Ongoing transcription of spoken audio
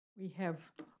We have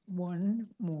one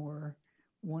more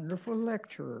wonderful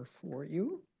lecturer for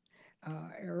you,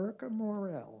 Erica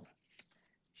Morell.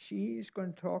 She is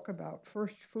going to talk about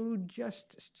first food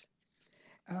justice.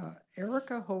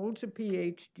 Erica holds a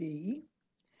PhD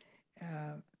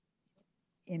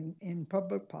in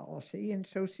public policy and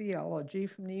sociology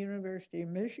from the University of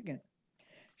Michigan.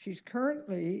 She's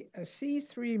currently a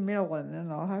C3 Mellon,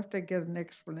 and I'll have to get an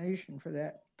explanation for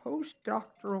that,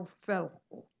 postdoctoral fellow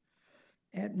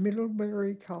at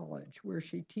Middlebury College, where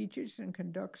she teaches and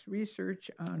conducts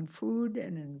research on food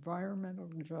and environmental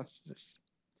justice.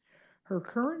 Her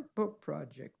current book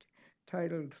project,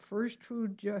 titled First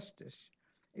Food Justice,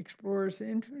 explores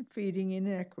infant feeding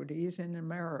inequities in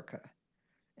America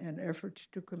and efforts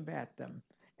to combat them.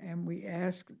 And we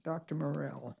ask Dr.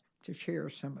 Morell to share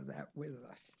some of that with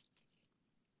us.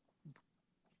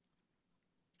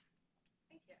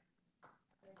 Thank you.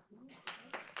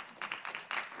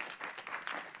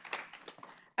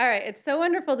 All right, it's so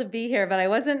wonderful to be here, but I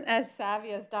wasn't as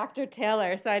savvy as Dr.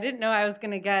 Taylor, so I didn't know I was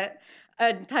going to get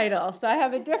a title. So I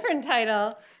have a different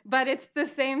title, but it's the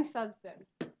same substance,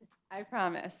 I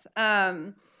promise.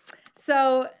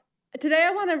 So today I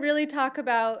want to really talk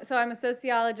about, so I'm a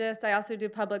sociologist, I also do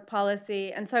public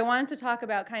policy, and so I wanted to talk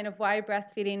about kind of why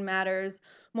breastfeeding matters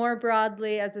more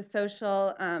broadly as a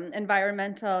social,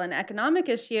 environmental, and economic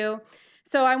issue.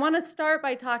 So I want to start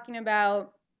by talking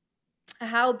about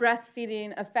how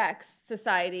breastfeeding affects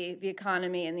society, the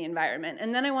economy, and the environment.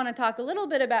 And then I want to talk a little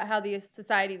bit about how the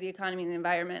society, the economy, and the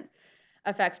environment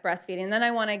affects breastfeeding. And then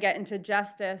I want to get into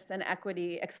justice and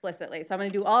equity explicitly. So I'm going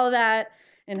to do all of that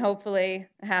in hopefully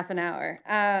half an hour.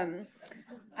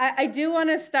 I do want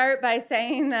to start by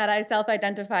saying that I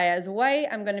self-identify as white.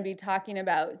 I'm going to be talking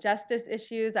about justice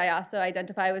issues. I also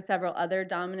identify with several other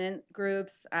dominant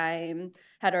groups. I'm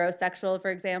heterosexual,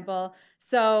 for example.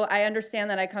 So I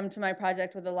understand that I come to my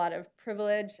project with a lot of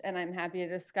privilege, and I'm happy to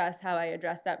discuss how I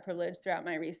address that privilege throughout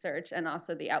my research and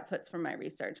also the outputs from my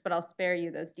research. But I'll spare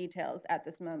you those details at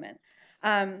this moment.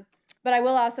 But I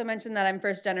will also mention that I'm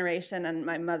first generation and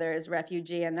my mother is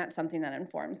refugee, and that's something that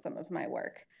informs some of my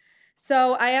work.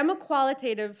 So I am a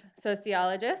qualitative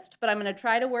sociologist, but I'm going to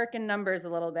try to work in numbers a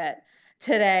little bit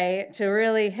today to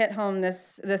really hit home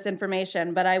this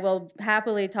information, but I will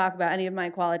happily talk about any of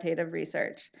my qualitative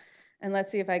research. And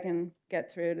let's see if I can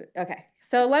get through. Okay,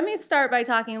 so let me start by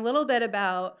talking a little bit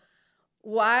about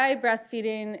why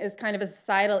breastfeeding is kind of a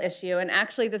societal issue. And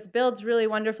actually, this builds really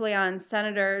wonderfully on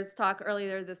Senator's talk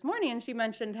earlier this morning, and she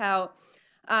mentioned how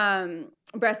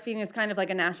breastfeeding is kind of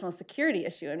like a national security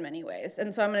issue in many ways.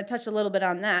 And so I'm going to touch a little bit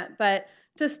on that. But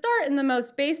to start in the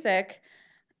most basic,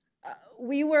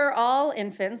 we were all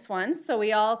infants once, so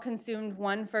we all consumed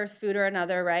one first food or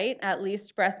another, right? At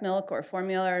least breast milk or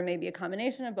formula or maybe a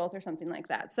combination of both or something like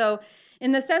that. So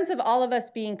in the sense of all of us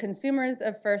being consumers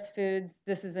of first foods,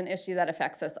 this is an issue that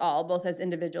affects us all, both as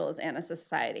individuals and as a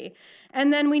society.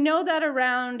 And then we know that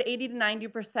around 80 to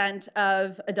 90%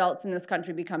 of adults in this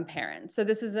country become parents. So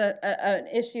this is an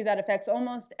issue that affects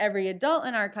almost every adult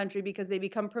in our country because they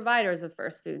become providers of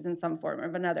first foods in some form or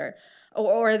another,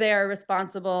 or they are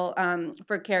responsible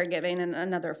for caregiving in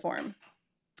another form.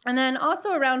 And then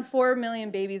also around 4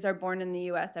 million babies are born in the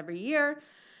US every year.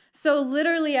 So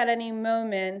literally at any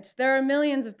moment, there are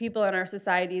millions of people in our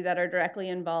society that are directly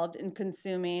involved in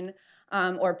consuming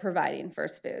or providing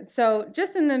first food. So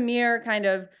just in the mere kind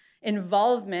of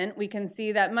involvement, we can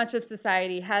see that much of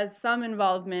society has some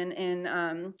involvement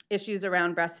in issues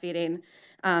around breastfeeding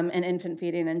and infant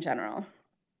feeding in general.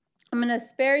 I'm going to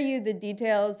spare you the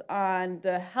details on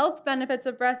the health benefits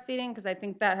of breastfeeding because I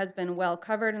think that has been well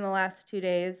covered in the last 2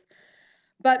 days.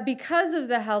 But because of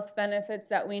the health benefits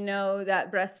that we know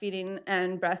that breastfeeding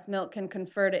and breast milk can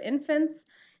confer to infants,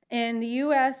 in the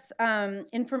US,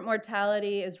 infant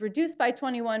mortality is reduced by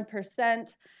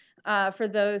 21% for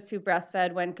those who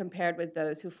breastfed when compared with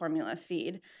those who formula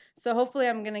feed. So hopefully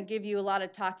I'm going to give you a lot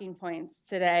of talking points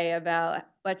today about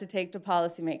what to take to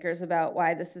policymakers about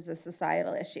why this is a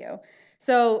societal issue.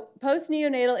 So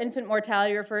post-neonatal infant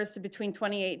mortality refers to between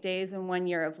 28 days and 1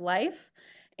 year of life.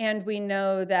 And we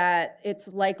know that it's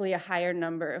likely a higher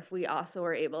number if we also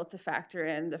are able to factor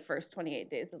in the first 28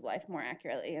 days of life more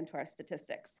accurately into our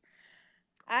statistics.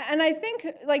 And I think,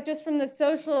 like, just from the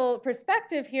social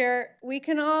perspective here, we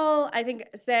can all, I think,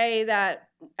 say that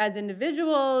as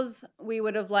individuals, we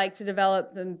would have liked to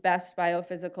develop the best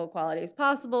biophysical qualities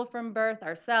possible from birth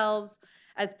ourselves.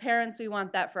 As parents, we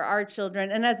want that for our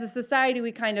children. And as a society,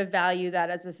 we kind of value that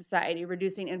as a society,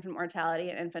 reducing infant mortality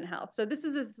and infant health. So this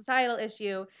is a societal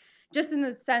issue just in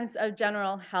the sense of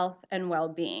general health and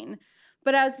well-being.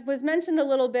 But as was mentioned a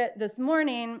little bit this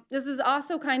morning, this is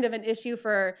also kind of an issue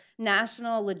for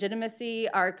national legitimacy,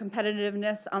 our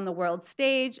competitiveness on the world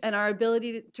stage, and our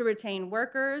ability to retain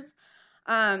workers.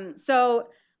 So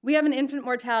we have an infant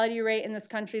mortality rate in this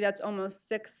country that's almost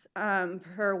 6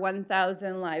 per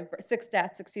 1,000 6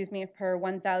 deaths, per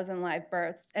 1,000 live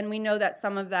births. And we know that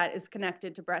some of that is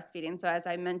connected to breastfeeding. So as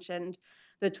I mentioned,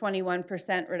 the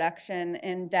 21% reduction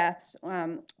in deaths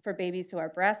for babies who are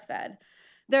breastfed.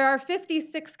 There are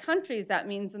 56 countries, that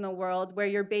means, in the world where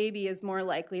your baby is more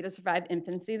likely to survive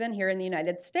infancy than here in the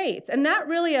United States. And that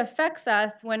really affects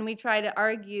us when we try to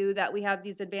argue that we have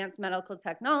these advanced medical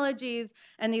technologies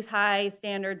and these high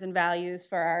standards and values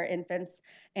for our infants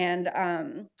and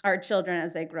our children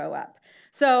as they grow up.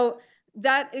 So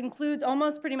that includes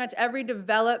almost pretty much every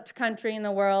developed country in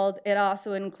the world. It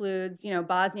also includes,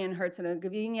 Bosnia and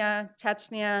Herzegovina,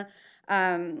 Chechnya,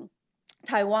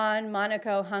 Taiwan,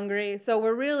 Monaco, Hungary. So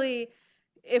we're really,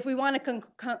 if we want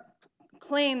to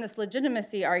claim this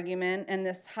legitimacy argument and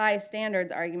this high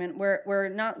standards argument, we're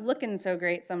not looking so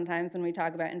great sometimes when we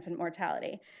talk about infant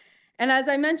mortality. And as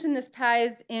I mentioned, this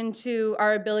ties into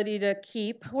our ability to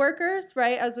keep workers,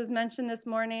 right, as was mentioned this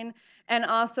morning, and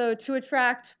also to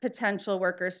attract potential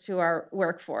workers to our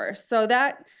workforce. So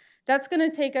that's going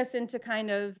to take us into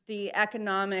kind of the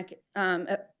economic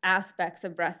aspects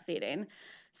of breastfeeding.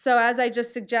 So as I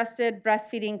just suggested,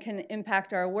 breastfeeding can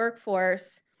impact our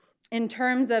workforce in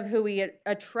terms of who we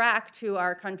attract to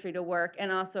our country to work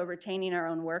and also retaining our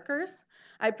own workers.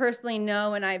 I personally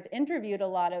know, and I've interviewed a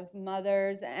lot of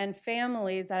mothers and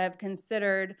families that have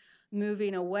considered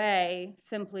moving away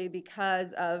simply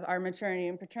because of our maternity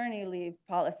and paternity leave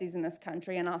policies in this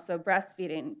country and also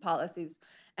breastfeeding policies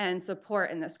and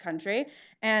support in this country.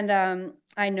 And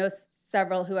I know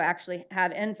several who actually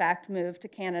have, in fact, moved to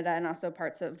Canada and also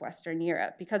parts of Western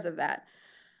Europe because of that.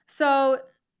 So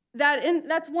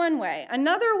that's one way.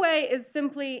 Another way is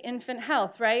simply infant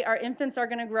health, right? Our infants are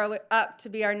going to grow up to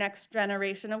be our next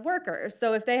generation of workers.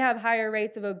 So if they have higher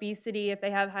rates of obesity, if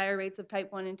they have higher rates of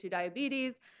type 1 and 2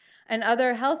 diabetes, and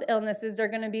other health illnesses, they're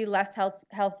going to be less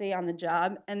healthy on the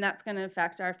job, and that's going to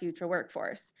affect our future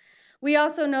workforce. We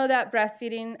also know that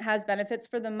breastfeeding has benefits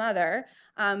for the mother,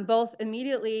 both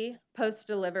immediately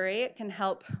post-delivery. It can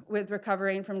help with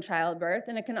recovering from childbirth,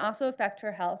 and it can also affect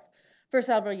her health for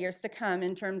several years to come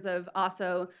in terms of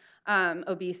also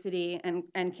obesity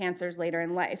and cancers later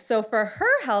in life. So for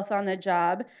her health on the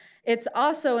job, it's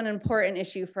also an important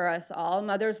issue for us all.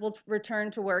 Mothers will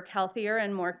return to work healthier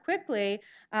and more quickly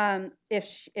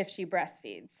if she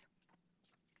breastfeeds.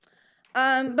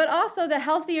 But also, the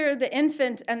healthier the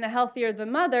infant and the healthier the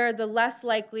mother, the less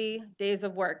likely days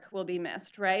of work will be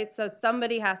missed, right? So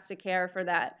somebody has to care for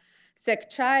that sick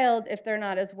child if they're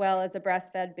not as well as a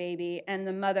breastfed baby, and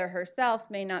the mother herself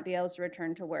may not be able to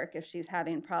return to work if she's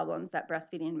having problems that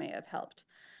breastfeeding may have helped.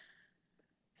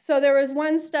 So there was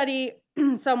one study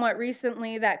somewhat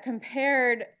recently that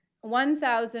compared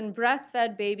 1,000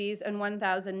 breastfed babies and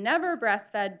 1,000 never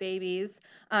breastfed babies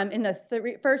in the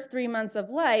first 3 months of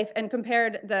life, and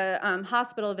compared the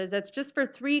hospital visits just for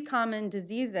 3 common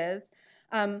diseases.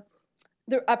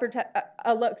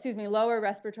 The lower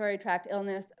respiratory tract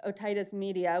illness, otitis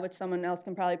media, which someone else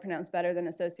can probably pronounce better than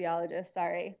a sociologist,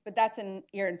 sorry, but that's an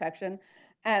ear infection,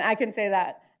 and I can say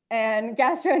that, and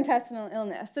gastrointestinal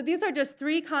illness. So these are just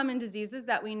 3 common diseases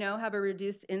that we know have a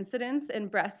reduced incidence in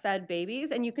breastfed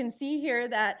babies, and you can see here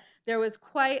that there was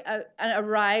quite a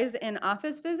rise in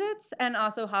office visits and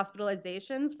also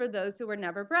hospitalizations for those who were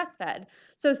never breastfed.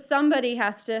 So somebody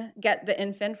has to get the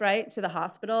infant, right, to the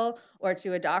hospital or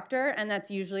to a doctor, and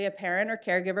that's usually a parent or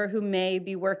caregiver who may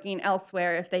be working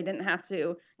elsewhere if they didn't have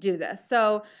to do this.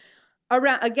 So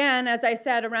again, as I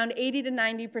said, around 80 to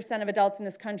 90% of adults in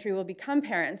this country will become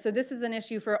parents. So this is an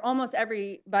issue for almost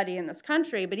everybody in this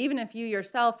country, but even if you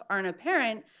yourself aren't a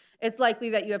parent, it's likely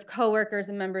that you have coworkers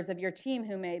and members of your team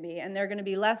who may be, and they're going to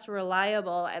be less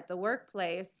reliable at the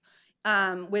workplace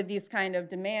with these kind of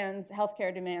demands,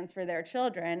 healthcare demands for their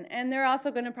children. And they're also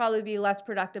going to probably be less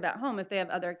productive at home if they have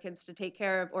other kids to take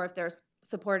care of or if they're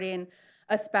supporting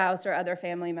a spouse or other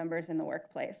family members in the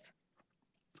workplace.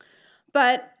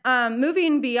 But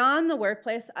moving beyond the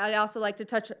workplace, I'd also like to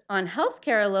touch on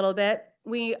healthcare a little bit.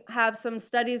 We have some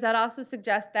studies that also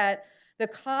suggest that the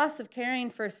costs of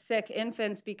caring for sick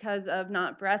infants because of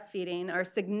not breastfeeding are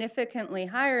significantly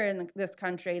higher in this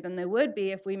country than they would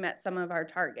be if we met some of our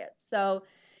targets. So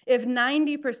if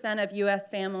 90% of U.S.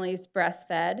 families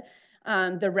breastfed,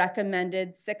 the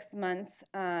recommended 6 months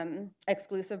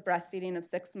exclusive breastfeeding of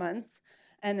 6 months,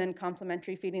 and then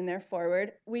complementary feeding there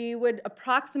forward, we would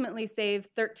approximately save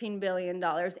 $13 billion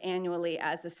annually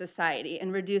as a society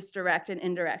and reduce direct and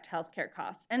indirect healthcare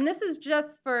costs. And this is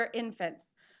just for infants.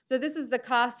 So this is the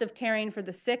cost of caring for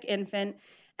the sick infant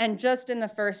and just in the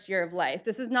first year of life.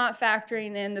 This is not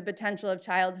factoring in the potential of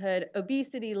childhood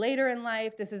obesity later in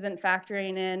life. This isn't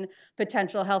factoring in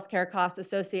potential healthcare costs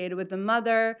associated with the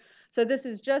mother. So this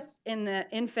is just in the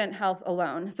infant health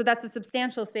alone. So that's a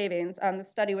substantial savings. The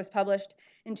study was published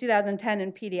in 2010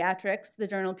 in Pediatrics, the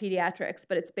journal Pediatrics,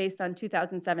 but it's based on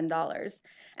 $2,007.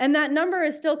 And that number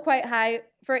is still quite high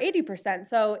for 80%.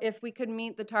 So if we could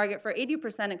meet the target for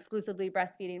 80% exclusively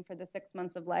breastfeeding for the 6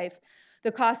 months of life,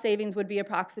 the cost savings would be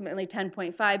approximately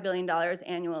 $10.5 billion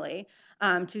annually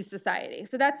to society.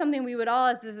 So that's something we would all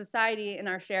as a society in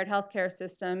our shared healthcare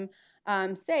system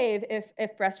save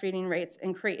if breastfeeding rates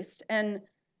increased. And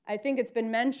I think it's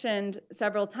been mentioned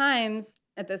several times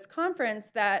at this conference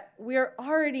that we're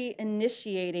already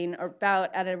initiating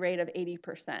about at a rate of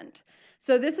 80%.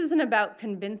 So this isn't about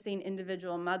convincing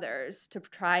individual mothers to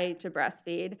try to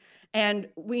breastfeed. And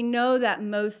we know that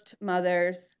most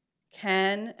mothers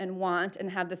can and want and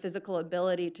have the physical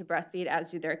ability to breastfeed,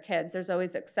 as do their kids. There's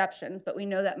always exceptions, but we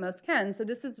know that most can. So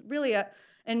this is really,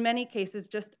 in many cases,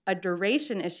 just a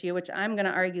duration issue, which I'm going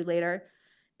to argue later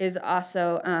is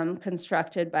also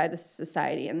constructed by the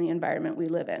society and the environment we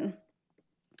live in.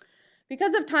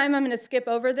 Because of time, I'm going to skip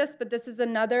over this, but this is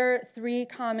another 3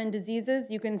 common diseases.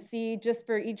 You can see just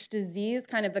for each disease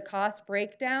kind of the cost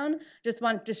breakdown. Just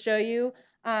want to show you.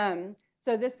 So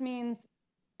this means,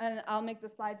 and I'll make the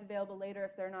slides available later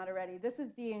if they're not already, this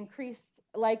is the increased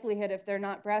likelihood if they're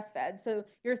not breastfed. So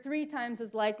you're 3 times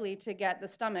as likely to get the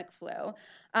stomach flu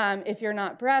if you're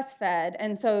not breastfed.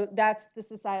 And so that's the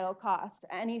societal cost.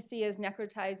 NEC is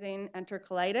necrotizing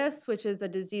enterocolitis, which is a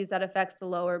disease that affects the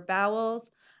lower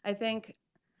bowels. I think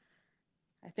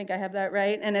I have that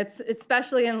right. And it's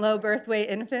especially in low birth weight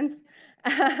infants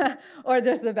or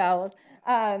just the bowels.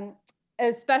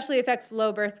 Especially affects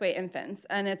low birth weight infants,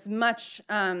 and it's much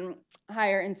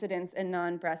higher incidence in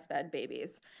non-breastfed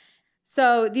babies.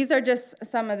 So these are just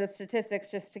some of the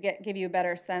statistics just to give you a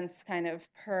better sense kind of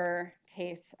per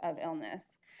case of illness.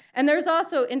 And there's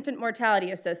also infant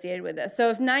mortality associated with this. So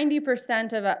if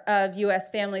 90% of U.S.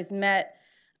 families met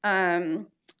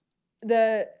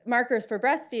the markers for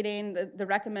breastfeeding, the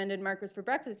recommended markers for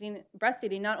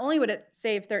breastfeeding, not only would it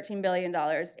save $13 billion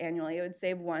annually, it would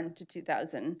save 1,000 to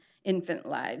 2,000 infant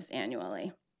lives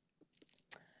annually.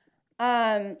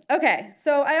 Okay,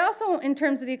 so I also, in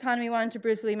terms of the economy, wanted to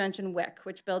briefly mention WIC,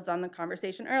 which builds on the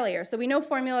conversation earlier. So we know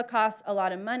formula costs a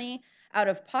lot of money out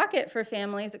of pocket for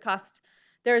families. It costs,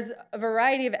 there's a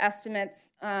variety of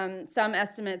estimates, some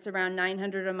estimates around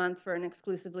 $900 a month for an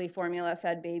exclusively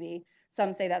formula-fed baby.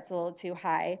 Some say that's a little too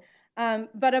high.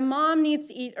 But a mom needs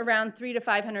to eat around 300 to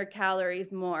 500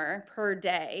 calories more per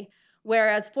day,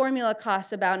 whereas formula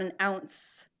costs about an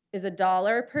ounce is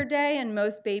 $1 per day, and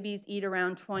most babies eat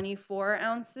around 24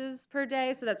 ounces per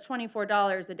day, so that's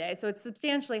 $24 a day. So it's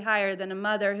substantially higher than a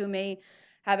mother who may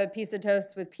have a piece of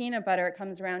toast with peanut butter. It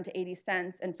comes around to 80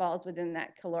 cents and falls within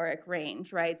that caloric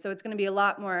range, right? So it's going to be a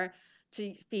lot more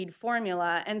to feed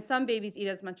formula, and some babies eat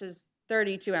as much as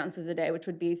 32 ounces a day, which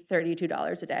would be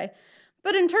 $32 a day.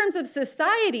 But in terms of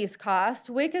society's cost,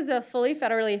 WIC is a fully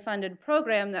federally funded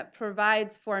program that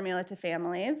provides formula to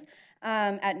families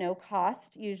at no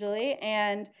cost, usually,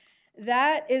 and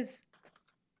that is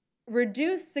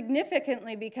reduced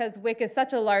significantly because WIC is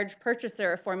such a large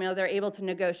purchaser of formula, they're able to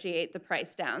negotiate the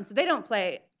price down. So they don't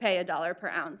pay $1 per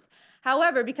ounce.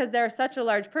 However, because they're such a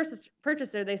large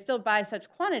purchaser, they still buy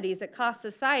such quantities, it costs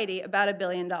society about $1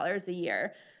 billion a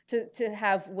year to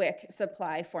have WIC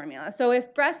supply formula. So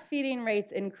if breastfeeding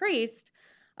rates increased,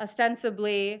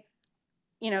 ostensibly,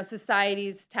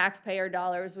 society's taxpayer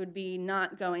dollars would be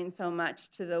not going so much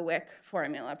to the WIC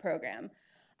formula program.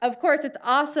 Of course, it's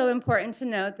also important to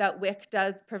note that WIC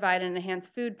does provide an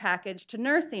enhanced food package to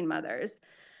nursing mothers.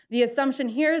 The assumption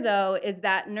here, though, is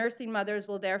that nursing mothers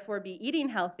will therefore be eating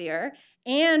healthier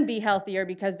and be healthier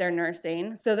because they're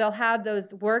nursing, so they'll have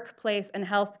those workplace and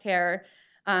healthcare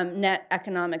net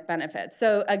economic benefits.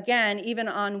 So again, even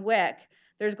on WIC,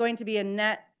 there's going to be a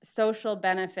net social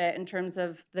benefit in terms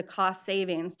of the cost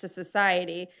savings to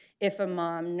society if a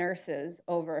mom nurses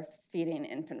over feeding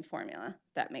infant formula.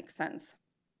 If that makes sense.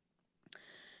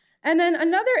 And then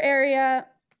another area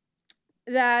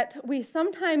that we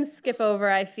sometimes skip over,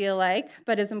 I feel like,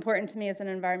 but is important to me as an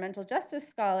environmental justice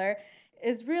scholar,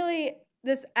 is really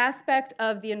this aspect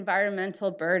of the environmental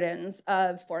burdens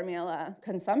of formula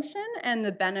consumption and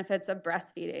the benefits of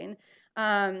breastfeeding.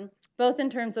 both in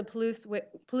terms of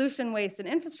pollution, waste, and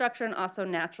infrastructure, and also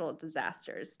natural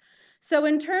disasters. So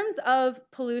in terms of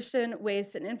pollution,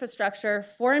 waste, and infrastructure,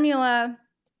 formula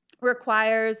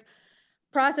requires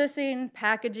processing,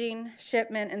 packaging,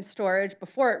 shipment, and storage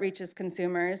before it reaches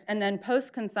consumers, and then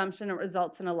post-consumption, it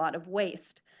results in a lot of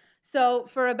waste. So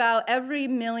for about every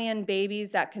million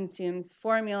babies that consumes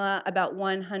formula, about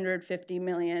 150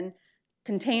 million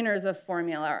containers of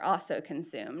formula are also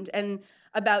consumed. And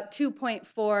about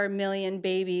 2.4 million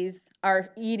babies are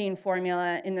eating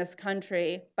formula in this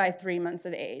country by 3 months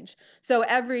of age. So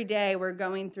every day we're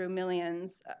going through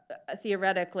millions,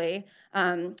 theoretically,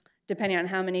 depending on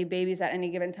how many babies at any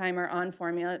given time are on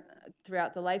formula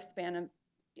throughout the lifespan of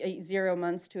 0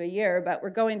 months to a year, but we're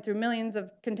going through millions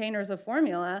of containers of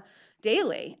formula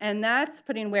daily, and that's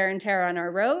putting wear and tear on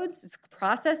our roads. It's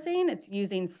processing, it's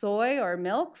using soy or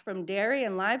milk from dairy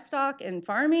and livestock and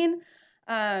farming.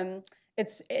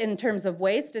 It's in terms of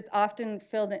waste, it's often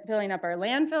filling up our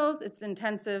landfills. It's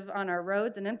intensive on our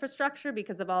roads and infrastructure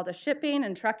because of all the shipping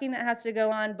and trucking that has to go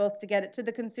on, both to get it to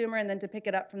the consumer and then to pick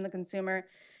it up from the consumer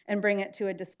and bring it to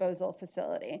a disposal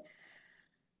facility.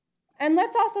 And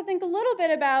let's also think a little bit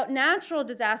about natural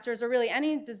disasters, or really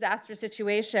any disaster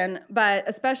situation, but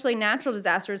especially natural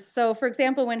disasters. So for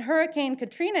example, when Hurricane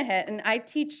Katrina hit, and I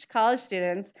teach college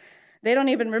students, they don't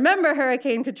even remember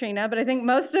Hurricane Katrina, but I think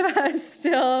most of us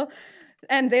still,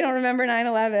 and they don't remember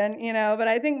 9/11, you know, but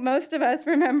I think most of us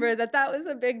remember that that was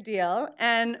a big deal.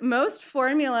 And most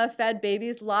formula-fed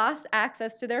babies lost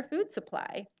access to their food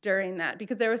supply during that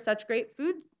because there was such great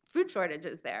food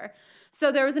shortages there.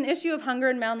 So there was an issue of hunger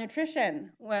and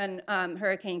malnutrition when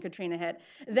Hurricane Katrina hit.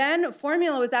 Then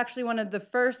formula was actually one of the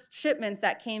first shipments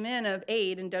that came in of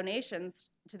aid and donations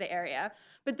to the area.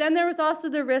 But then there was also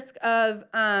the risk of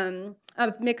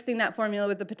mixing that formula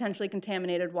with the potentially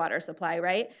contaminated water supply,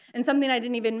 right? And something I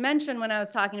didn't even mention when I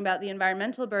was talking about the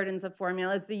environmental burdens of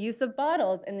formula is the use of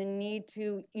bottles and the need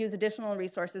to use additional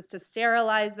resources to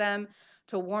sterilize them,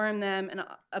 to warm them, and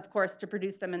of course to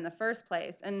produce them in the first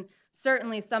place. And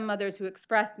certainly some mothers who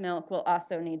express milk will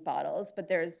also need bottles, but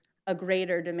there's a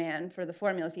greater demand for the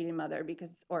formula feeding mother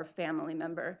or family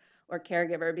member or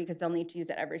caregiver because they'll need to use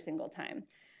it every single time.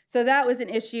 So that was an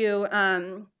issue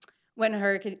when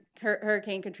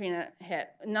Hurricane Katrina hit.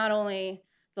 Not only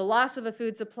the loss of a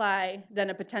food supply, then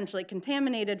a potentially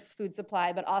contaminated food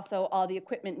supply, but also all the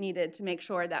equipment needed to make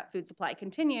sure that food supply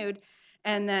continued,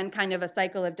 and then kind of a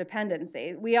cycle of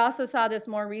dependency. We also saw this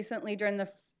more recently during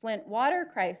the Flint water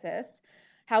crisis.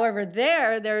 However,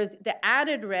 there's the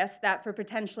added risk that for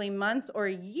potentially months or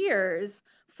years,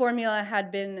 formula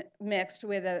had been mixed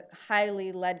with a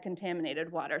highly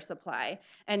lead-contaminated water supply,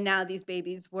 and now these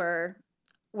babies were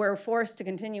forced to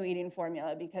continue eating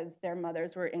formula because their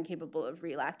mothers were incapable of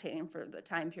relactating for the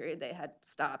time period they had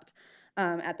stopped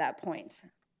at that point.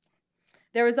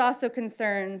 There was also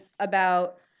concerns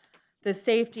about the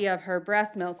safety of her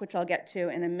breast milk, which I'll get to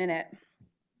in a minute.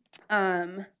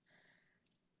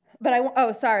 But I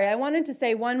wanted to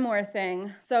say one more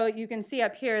thing. So you can see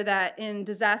up here that in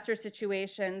disaster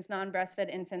situations, non-breastfed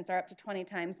infants are up to 20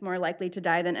 times more likely to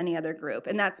die than any other group.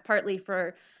 And that's partly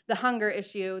for the hunger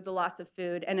issue, the loss of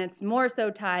food, and it's more so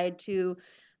tied to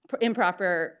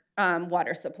improper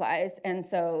water supplies. And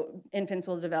so infants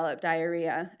will develop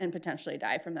diarrhea and potentially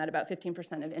die from that. About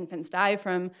 15% of infants die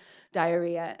from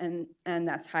diarrhea, and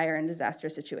that's higher in disaster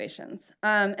situations.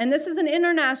 And this is an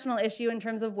international issue in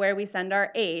terms of where we send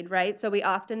our aid, right? So we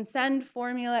often send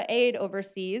formula aid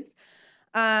overseas,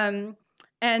 and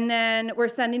then we're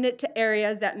sending it to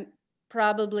areas that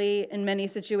probably in many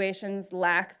situations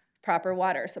lack proper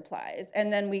water supplies.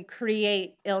 And then we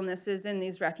create illnesses in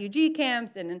these refugee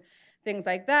camps and things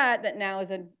like that now is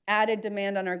an added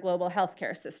demand on our global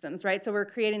healthcare systems, right? So we're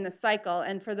creating this cycle.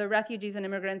 And for the refugees and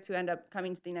immigrants who end up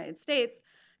coming to the United States,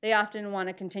 they often want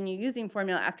to continue using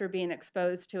formula after being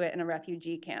exposed to it in a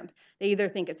refugee camp. They either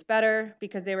think it's better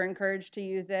because they were encouraged to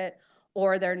use it,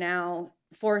 or they're now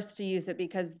forced to use it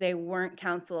because they weren't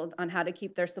counseled on how to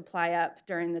keep their supply up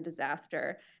during the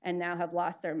disaster and now have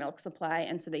lost their milk supply,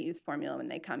 and so they use formula when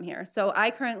they come here. So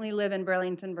I currently live in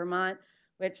Burlington, Vermont,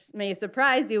 which may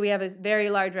surprise you. We have a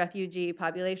very large refugee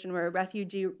population. We're a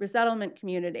refugee resettlement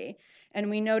community.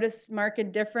 And we noticed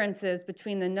marked differences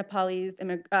between the Nepalese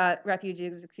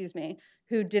refugees,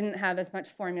 who didn't have as much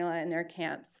formula in their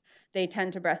camps. They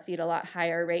tend to breastfeed a lot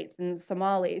higher rates than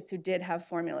Somalis who did have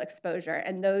formula exposure.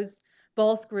 And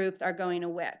both groups are going to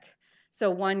WIC. So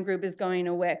one group is going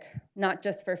to WIC, not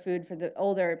just for food for the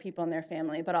older people in their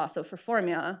family, but also for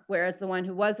formula, whereas the one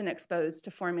who wasn't exposed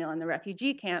to formula in the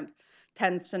refugee camp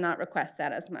tends to not request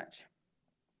that as much.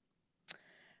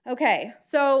 Okay,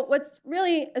 so what's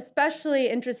really especially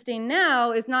interesting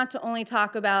now is not to only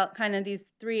talk about kind of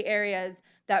these three areas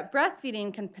that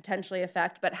breastfeeding can potentially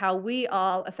affect, but how we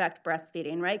all affect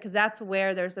breastfeeding, right? Because that's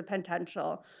where there's a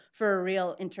potential for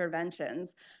real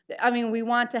interventions. I mean, we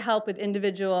want to help with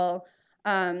individual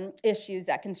issues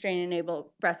that constrain and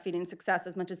enable breastfeeding success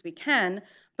as much as we can,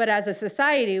 but as a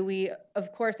society, we,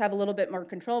 of course, have a little bit more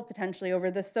control potentially over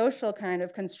the social kind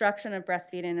of construction of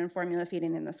breastfeeding and formula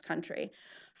feeding in this country.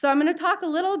 So I'm going to talk a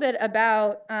little bit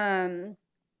about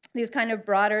these kind of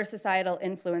broader societal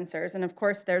influencers, and of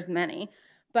course there's many.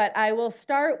 But I will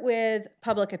start with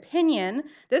public opinion.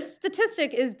 This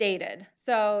statistic is dated.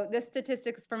 So this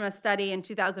statistic is from a study in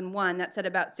 2001 that said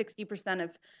about 60%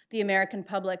 of the American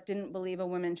public didn't believe a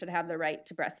woman should have the right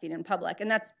to breastfeed in public.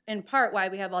 And that's in part why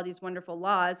we have all these wonderful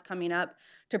laws coming up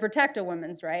to protect a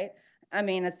woman's right. I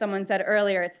mean, as someone said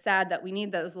earlier, it's sad that we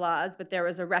need those laws, but there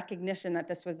was a recognition that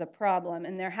this was a problem,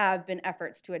 and there have been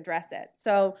efforts to address it.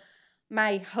 So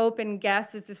my hope and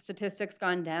guess is the statistics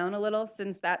gone down a little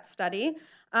since that study,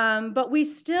 but we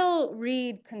still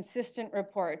read consistent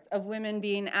reports of women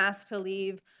being asked to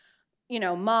leave,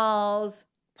 malls,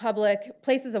 public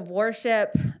places of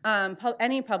worship,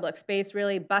 any public space,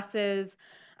 really, buses,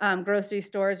 grocery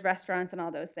stores, restaurants, and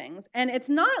all those things. And it's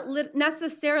not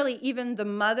necessarily even the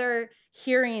mother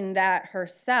hearing that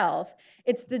herself.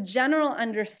 It's the general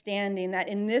understanding that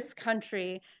in this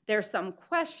country, there's some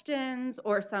questions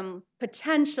or some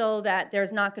potential that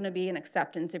there's not going to be an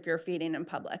acceptance if you're feeding in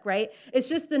public, right? It's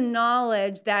just the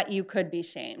knowledge that you could be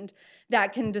shamed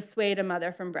that can dissuade a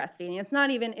mother from breastfeeding. It's not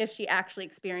even if she actually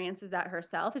experiences that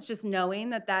herself. It's just knowing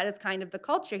that that is kind of the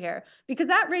culture here, because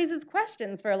that raises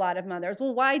questions for a lot of mothers.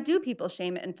 Well, why do people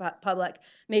shame it in public?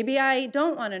 Maybe I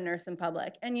don't want to nurse in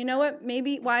public. And you know what?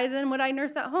 Maybe why then would I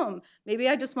nurse at home? Maybe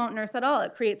I just won't nurse at all.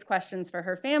 It creates questions for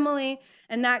her family,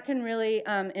 and that can really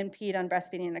impede on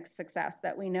breastfeeding success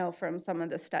that we know from some of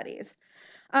the studies.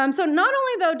 So not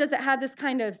only, though, does it have this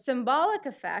kind of symbolic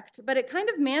effect, but it kind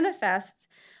of manifests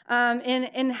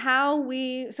in how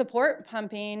we support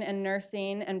pumping and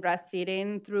nursing and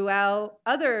breastfeeding throughout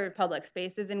other public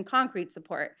spaces in concrete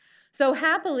support. So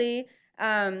happily,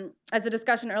 as a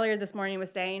discussion earlier this morning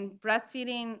was saying,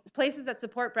 breastfeeding, places that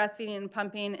support breastfeeding and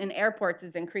pumping in airports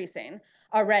is increasing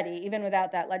already, even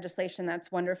without that legislation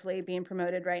that's wonderfully being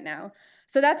promoted right now.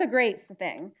 So that's a great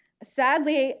thing.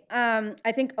 Sadly,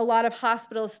 I think a lot of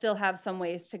hospitals still have some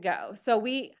ways to go. So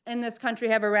we, in this country,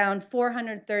 have around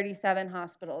 437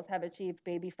 hospitals have achieved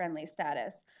baby-friendly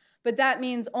status. But that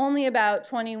means only about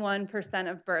 21%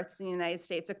 of births in the United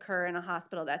States occur in a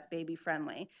hospital that's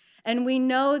baby-friendly. And we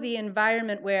know the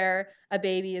environment where a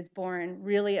baby is born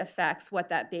really affects what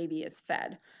that baby is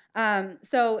fed.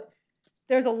 So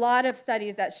there's a lot of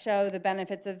studies that show the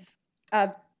benefits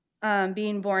of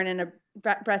being born in a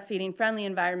breastfeeding friendly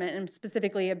environment, and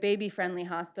specifically a baby friendly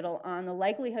hospital, on the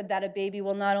likelihood that a baby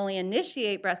will not only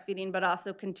initiate breastfeeding but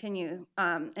also continue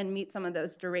and meet some of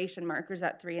those duration markers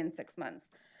at 3 and 6 months.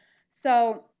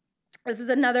 So this is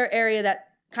another area that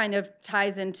kind of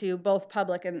ties into both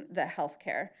public and the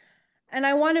healthcare. And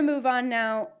I want to move on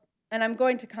now, and I'm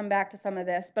going to come back to some of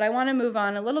this, but I want to move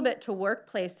on a little bit to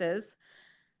workplaces.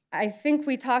 I think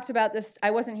we talked about this,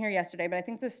 I wasn't here yesterday, but I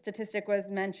think this statistic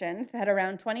was mentioned that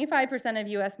around 25% of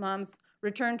US moms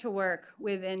return to work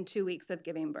within 2 weeks of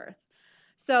giving birth.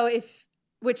 So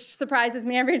which surprises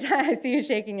me every time I see you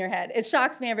shaking your head. It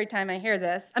shocks me every time I hear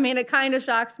this. I mean, it kind of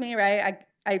shocks me, right?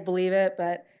 I believe it,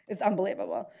 but it's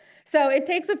unbelievable. So it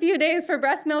takes a few days for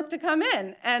breast milk to come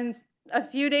in and a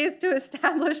few days to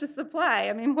establish a supply.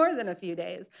 I mean, more than a few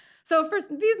days. So for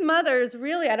these mothers,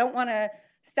 really, I don't want to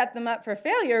set them up for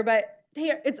failure, but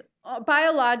it's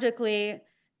biologically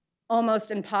almost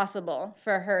impossible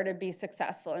for her to be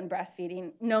successful in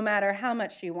breastfeeding, no matter how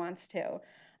much she wants to,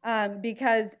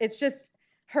 because it's just,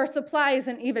 her supply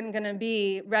isn't even going to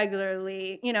be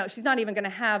regularly, she's not even going to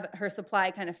have her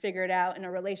supply kind of figured out in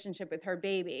a relationship with her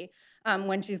baby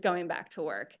when she's going back to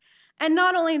work. And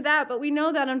not only that, but we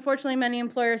know that unfortunately many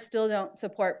employers still don't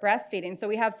support breastfeeding. So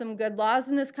we have some good laws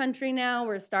in this country now.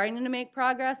 We're starting to make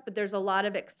progress, but there's a lot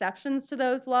of exceptions to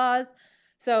those laws.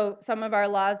 So some of our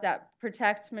laws that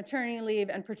protect maternity leave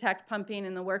and protect pumping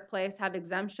in the workplace have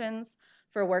exemptions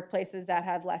for workplaces that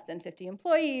have less than 50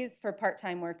 employees, for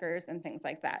part-time workers, and things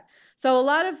like that. So a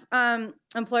lot of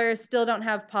employers still don't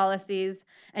have policies,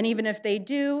 and even if they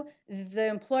do, the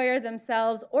employer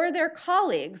themselves or their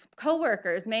colleagues,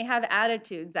 coworkers, may have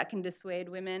attitudes that can dissuade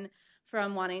women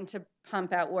from wanting to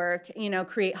pump at work,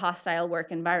 create hostile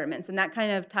work environments, and that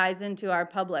kind of ties into our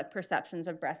public perceptions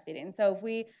of breastfeeding. So if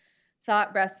we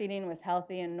thought breastfeeding was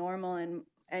healthy and normal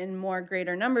in more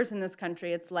greater numbers in this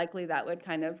country, it's likely that would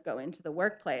kind of go into the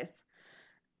workplace.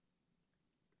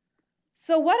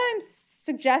 So what I'm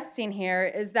suggesting here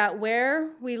is that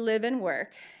where we live and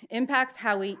work impacts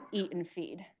how we eat and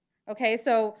feed. Okay,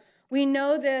 so we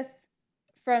know this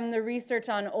from the research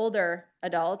on older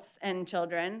adults and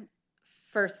children,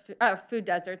 food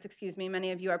deserts,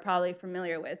 many of you are probably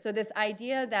familiar with. So this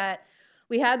idea that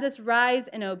we had this rise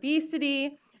in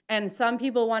obesity, and some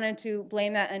people wanted to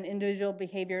blame that on individual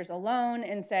behaviors alone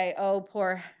and say, oh,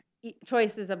 poor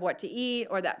choices of what to eat,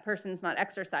 or that person's not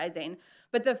exercising.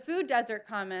 But the food desert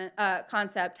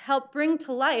concept helped bring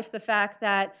to life the fact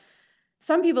that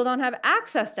some people don't have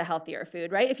access to healthier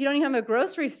food, right? If you don't even have a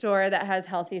grocery store that has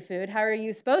healthy food, how are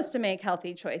you supposed to make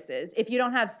healthy choices? If you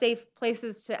don't have safe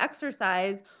places to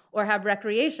exercise or have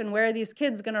recreation, where are these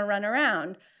kids going to run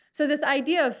around? So this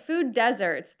idea of food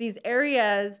deserts, these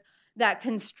areas that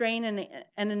constrain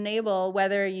and enable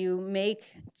whether you make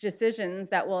decisions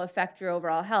that will affect your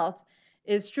overall health,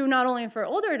 is true not only for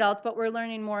older adults, but we're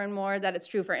learning more and more that it's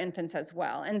true for infants as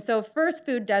well. And so first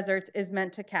food deserts is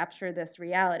meant to capture this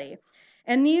reality.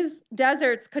 And these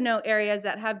deserts connote areas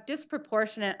that have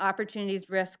disproportionate opportunities,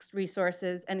 risks,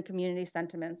 resources, and community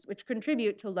sentiments, which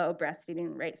contribute to low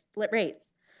breastfeeding rates.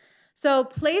 So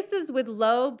places with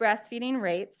low breastfeeding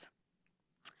rates,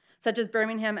 such as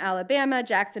Birmingham, Alabama,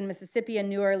 Jackson, Mississippi, and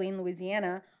New Orleans,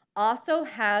 Louisiana, also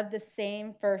have the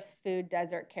same first food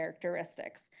desert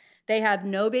characteristics. They have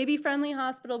no baby-friendly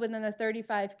hospital within a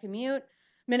 35-minute commute,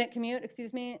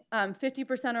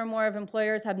 50% or more of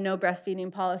employers have no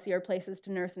breastfeeding policy or places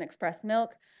to nurse and express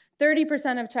milk.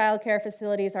 30% of child care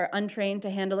facilities are untrained to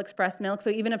handle express milk.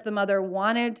 So even if the mother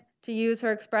wanted to use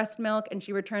her expressed milk and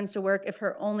she returns to work, if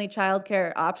her only child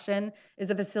care option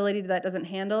is a facility that doesn't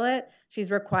handle it,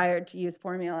 she's required to use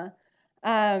formula.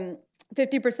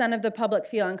 50% of the public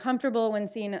feel uncomfortable when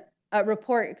seeing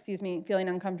feeling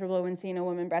uncomfortable when seeing a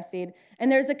woman breastfeed. And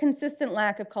there's a consistent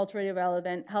lack of culturally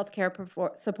relevant healthcare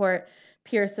support,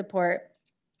 peer support,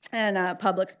 and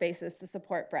public spaces to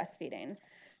support breastfeeding.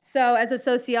 So as a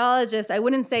sociologist, I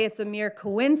wouldn't say it's a mere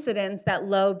coincidence that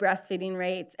low breastfeeding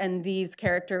rates and these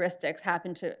characteristics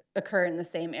happen to occur in the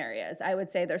same areas. I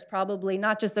would say there's probably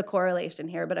not just a correlation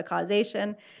here, but a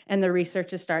causation, and the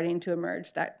research is starting to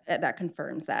emerge that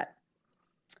confirms that.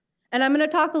 And I'm going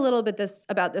to talk a little bit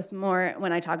about this more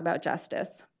when I talk about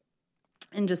justice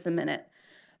in just a minute.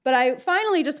 But I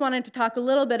finally just wanted to talk a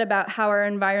little bit about how our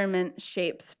environment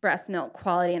shapes breast milk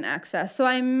quality and access. So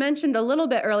I mentioned a little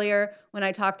bit earlier when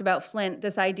I talked about Flint,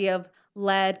 this idea of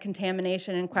lead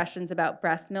contamination and questions about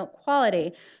breast milk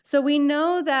quality. So we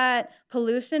know that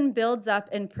pollution builds up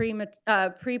in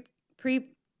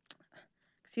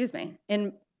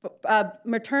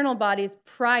maternal bodies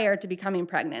prior to becoming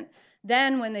pregnant.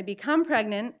 Then when they become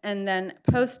pregnant and then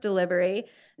post-delivery,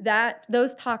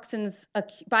 those toxins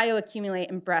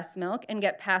bioaccumulate in breast milk and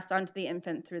get passed on to the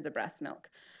infant through the breast milk.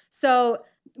 So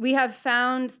we have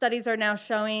found, studies are now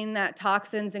showing that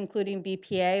toxins, including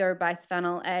BPA or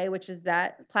bisphenol A, which is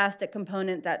that plastic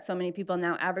component that so many people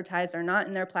now advertise are not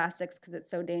in their plastics because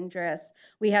it's so dangerous.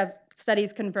 We have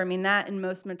studies confirming that in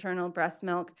most maternal breast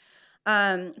milk.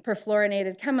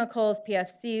 Perfluorinated chemicals,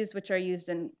 PFCs, which are used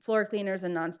in floor cleaners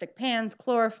and nonstick pans,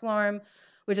 chloroform,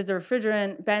 which is a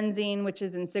refrigerant, benzene, which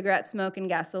is in cigarette smoke and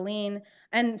gasoline,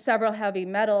 and several heavy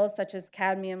metals such as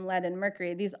cadmium, lead, and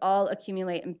mercury. These all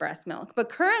accumulate in breast milk. But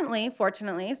currently,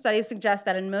 fortunately, studies suggest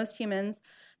that in most humans,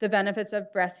 the benefits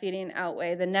of breastfeeding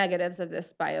outweigh the negatives of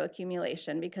this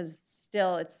bioaccumulation because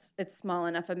still it's small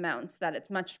enough amounts that it's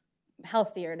much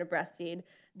healthier to breastfeed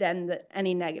than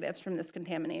any negatives from this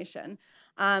contamination.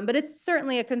 But it's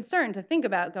certainly a concern to think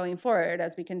about going forward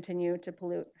as we continue to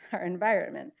pollute our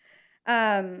environment.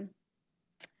 And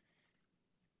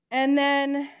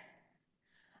then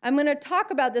I'm going to talk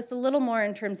about this a little more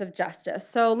in terms of justice.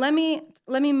 So let me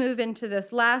move into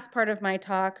this last part of my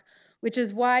talk, which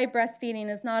is why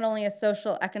breastfeeding is not only a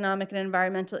social, economic, and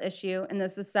environmental issue in the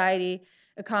society,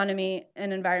 economy,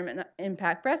 and environment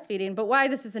impact breastfeeding, but why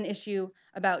this is an issue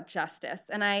about justice.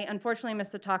 And I unfortunately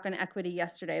missed a talk on equity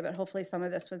yesterday, but hopefully some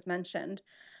of this was mentioned.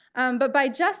 But by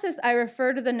justice, I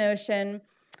refer to the notion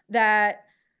that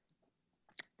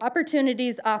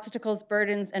opportunities, obstacles,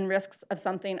 burdens, and risks of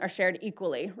something are shared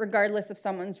equally, regardless of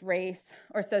someone's race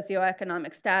or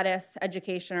socioeconomic status,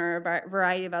 education, or a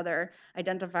variety of other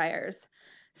identifiers.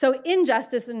 So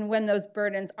injustice and when those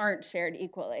burdens aren't shared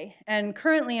equally. And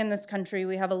currently in this country,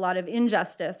 we have a lot of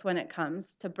injustice when it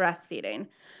comes to breastfeeding.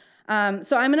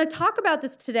 So I'm going to talk about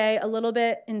this today a little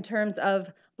bit in terms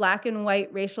of Black and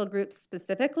white racial groups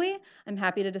specifically. I'm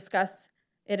happy to discuss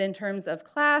it in terms of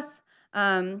class,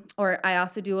 or I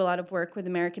also do a lot of work with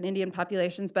American Indian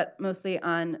populations, but mostly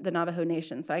on the Navajo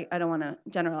Nation. So I don't want to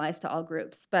generalize to all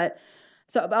groups. But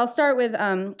so I'll start with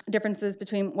differences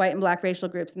between white and Black racial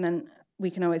groups, and then we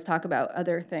can always talk about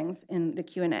other things in the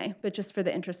Q&A, but just for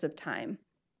the interest of time.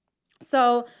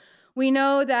 So we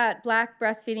know that Black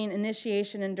breastfeeding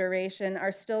initiation and duration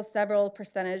are still several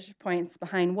percentage points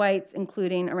behind whites,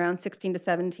 including around 16 to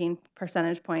 17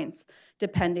 percentage points,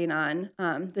 depending on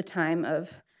the time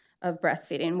of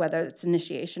breastfeeding, whether it's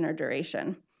initiation or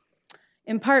duration.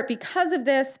 In part because of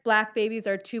this, Black babies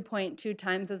are 2.2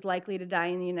 times as likely to die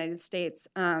in the United States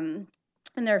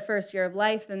in their first year of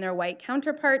life than their white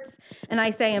counterparts. And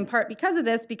I say in part because of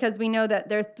this, because we know that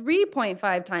they're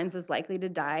 3.5 times as likely to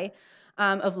die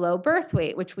of low birth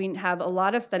weight, which we have a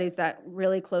lot of studies that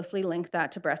really closely link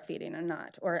that to breastfeeding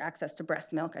or access to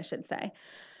breast milk, I should say.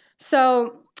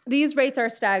 So these rates are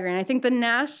staggering. I think the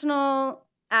national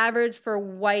average for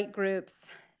white groups,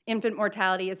 infant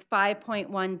mortality is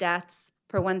 5.1 deaths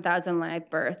per 1,000 live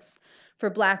births. For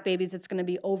Black babies, it's going to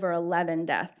be over 11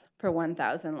 deaths per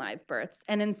 1,000 live births.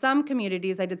 And in some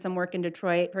communities, I did some work in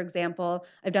Detroit, for example.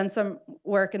 I've done some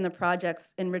work in the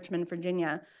projects in Richmond,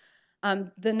 Virginia.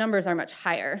 The numbers are much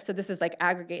higher. So this is like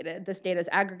aggregated. This data is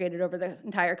aggregated over the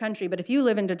entire country. But if you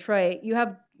live in Detroit, you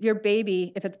have your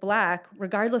baby, if it's Black,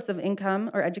 regardless of income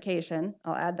or education,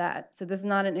 I'll add that. So this is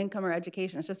not an income or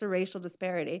education. It's just a racial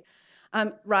disparity.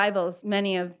 Rivals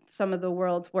many of some of the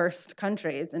world's worst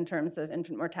countries in terms of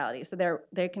infant mortality. So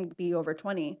there can be over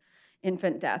 20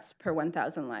 infant deaths per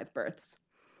 1,000 live births.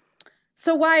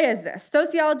 So why is this?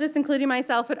 Sociologists, including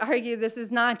myself, would argue this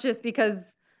is not just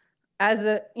because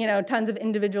tons of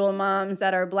individual moms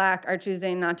that are Black are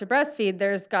choosing not to breastfeed.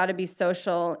 There's got to be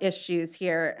social issues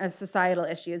here as societal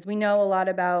issues. We know a lot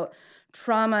about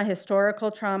trauma,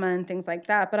 historical trauma, and things like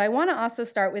that. But I want to also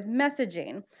start with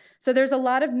messaging. So there's a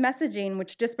lot of messaging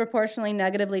which disproportionately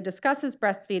negatively discusses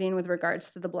breastfeeding with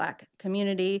regards to the Black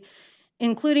community,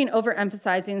 including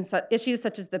overemphasizing issues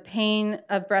such as the pain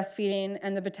of breastfeeding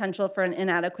and the potential for an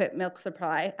inadequate milk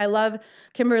supply. I love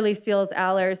Kimberly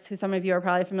Seals-Allers, who some of you are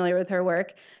probably familiar with her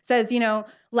work, says,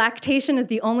 lactation is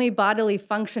the only bodily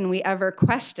function we ever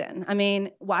question. I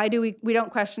mean, why do we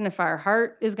don't question if our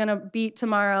heart is going to beat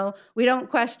tomorrow. We don't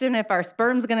question if our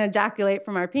sperm's going to ejaculate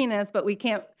from our penis, but we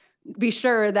can't be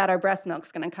sure that our breast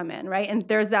milk's going to come in, right? And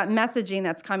there's that messaging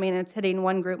that's coming, and it's hitting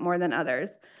one group more than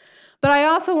others. But I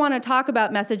also want to talk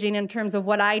about messaging in terms of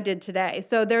what I did today.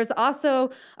 So there's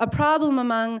also a problem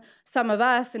among some of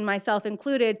us, and myself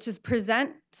included, to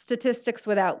present statistics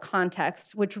without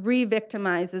context, which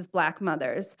re-victimizes Black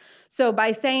mothers. So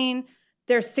by saying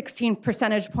they're 16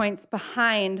 percentage points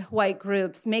behind white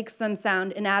groups makes them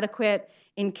sound inadequate,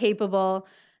 incapable,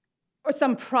 or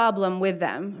some problem with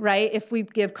them, right? If we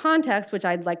give context, which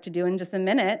I'd like to do in just a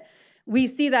minute, we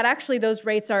see that actually those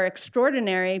rates are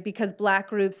extraordinary because Black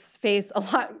groups face a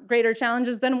lot greater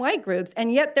challenges than white groups,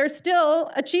 and yet they're still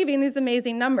achieving these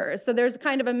amazing numbers. So there's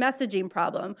kind of a messaging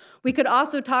problem. We could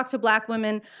also talk to Black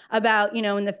women about,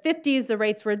 in the 50s, the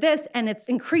rates were this, and it's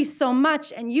increased so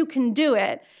much, and you can do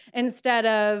it, instead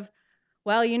of,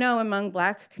 well, among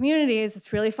Black communities,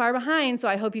 it's really far behind, so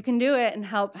I hope you can do it and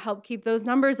help keep those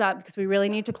numbers up because we really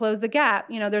need to close the gap.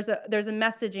 There's a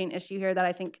messaging issue here that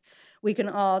I think we can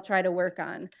all try to work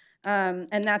on.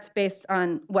 And that's based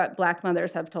on what Black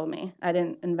mothers have told me. I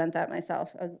didn't invent that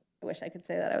myself. I wish I could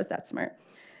say that I was that smart.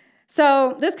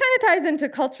 So this kind of ties into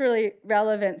culturally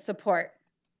relevant support.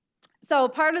 So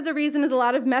part of the reason is a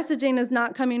lot of messaging is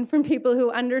not coming from people who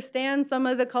understand some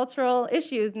of the cultural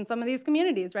issues in some of these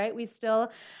communities, right? We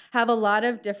still have a lot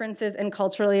of differences in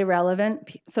culturally relevant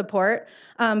support,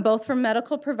 both from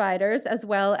medical providers as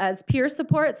well as peer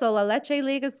support. So La Leche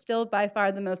League is still by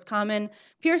far the most common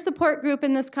peer support group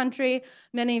in this country.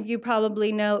 Many of you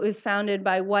probably know it was founded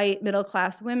by white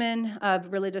middle-class women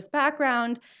of religious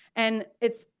background. And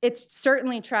it's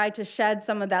certainly tried to shed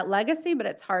some of that legacy, but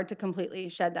it's hard to completely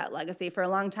shed that legacy. For a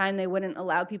long time, they wouldn't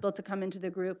allow people to come into the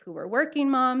group who were working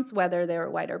moms, whether they were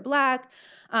white or Black.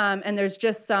 And there's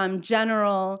just some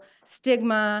general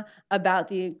stigma about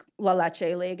the La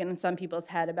Leche League and in some people's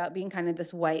head about being kind of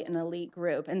this white and elite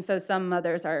group. And so some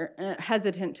mothers are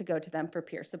hesitant to go to them for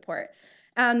peer support.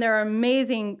 There are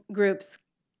amazing groups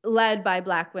led by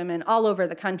Black women all over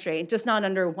the country, just not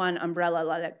under one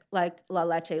umbrella like La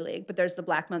Leche League, but there's the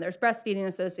Black Mothers Breastfeeding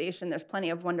Association. There's plenty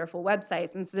of wonderful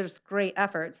websites, and so there's great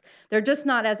efforts. They're just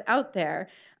not as out there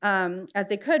as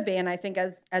they could be, and I think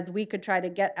as we could try to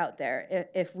get out there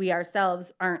if we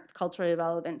ourselves aren't culturally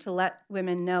relevant, to let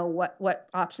women know what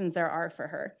options there are for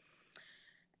her.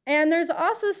 And there's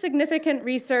also significant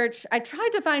research. I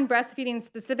tried to find breastfeeding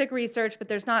specific research, but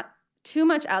there's not too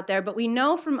much out there, but we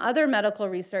know from other medical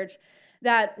research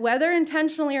that whether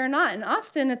intentionally or not, and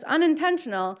often it's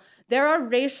unintentional, there are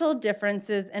racial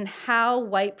differences in how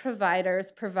white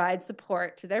providers provide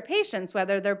support to their patients,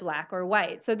 whether they're Black or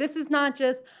white. So this is not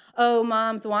just, oh,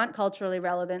 moms want culturally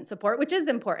relevant support, which is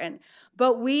important,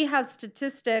 but we have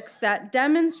statistics that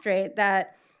demonstrate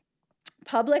that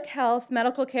public health,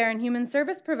 medical care, and human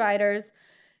service providers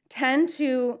tend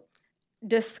to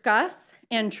discuss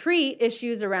and treat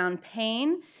issues around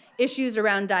pain, issues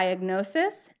around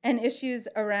diagnosis, and issues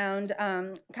around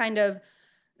kind of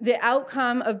the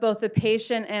outcome of both the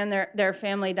patient and their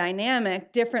family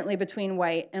dynamic differently between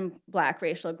white and Black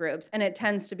racial groups. And it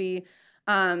tends to be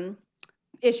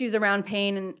issues around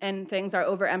pain and things are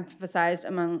overemphasized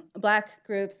among Black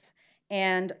groups,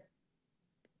 and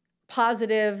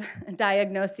positive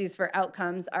diagnoses for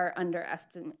outcomes are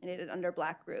underestimated under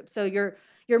Black groups. So you're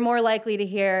more likely to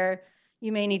hear,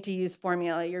 you may need to use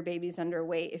formula, your baby's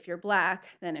underweight if you're Black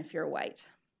than if you're white.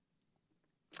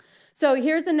 So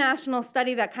here's a national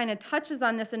study that kind of touches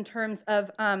on this in terms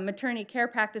of maternity care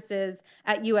practices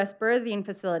at U.S. birthing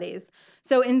facilities.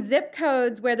 So in zip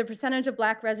codes where the percentage of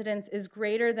Black residents is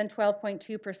greater than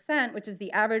 12.2%, which is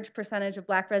the average percentage of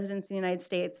Black residents in the United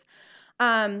States,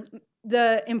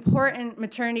 the important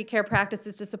maternity care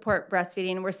practices to support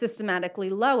breastfeeding were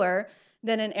systematically lower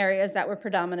than in areas that were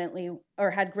predominantly or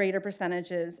had greater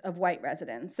percentages of white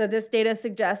residents. So this data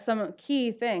suggests some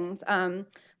key things. Some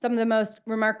of the most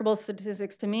remarkable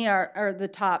statistics to me are the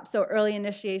top. So early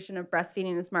initiation of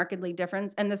breastfeeding is markedly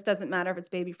different, and this doesn't matter if it's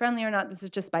baby-friendly or not. This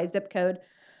is just by zip code.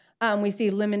 We see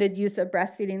limited use of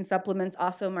breastfeeding supplements,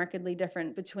 also markedly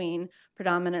different between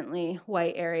predominantly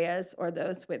white areas or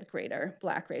those with greater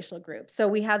Black racial groups. So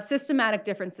we have systematic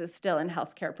differences still in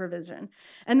healthcare provision.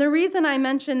 And the reason I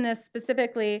mention this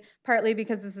specifically, partly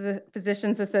because this is a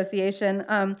physicians association,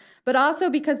 but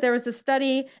also because there was a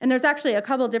study, and there's actually a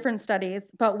couple different studies,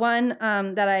 but one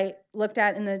that I looked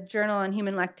at in the Journal on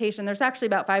Human Lactation, there's actually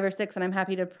about 5 or 6, and I'm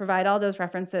happy to provide all those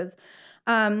references,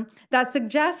 that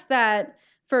suggests that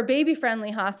for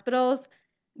baby-friendly hospitals,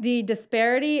 the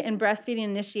disparity in breastfeeding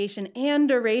initiation and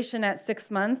duration at 6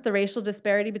 months, the racial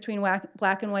disparity between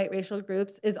Black and white racial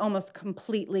groups is almost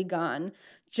completely gone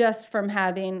just from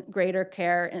having greater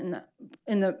care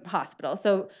in the hospital.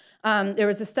 So there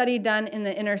was a study done in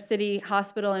the inner city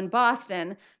hospital in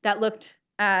Boston that looked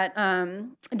at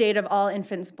data of all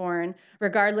infants born,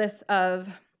 regardless of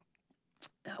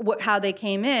how they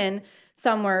came in.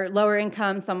 Some were lower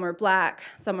income, some were Black,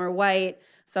 some were white,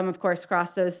 some, of course,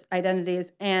 crossed those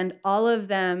identities, and all of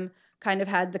them kind of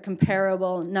had the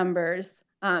comparable numbers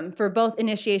for both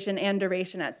initiation and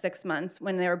duration at 6 months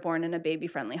when they were born in a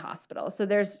baby-friendly hospital. So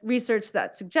there's research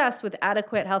that suggests with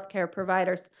adequate healthcare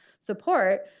providers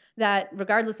support that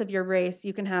regardless of your race,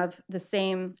 you can have the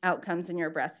same outcomes in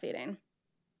your breastfeeding.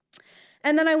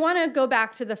 And then I want to go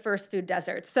back to the first food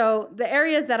deserts. So the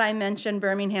areas that I mentioned,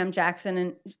 Birmingham,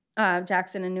 Jackson,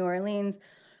 and New Orleans,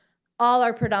 all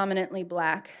are predominantly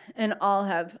Black and all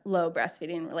have low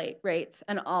breastfeeding rates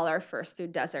and all are first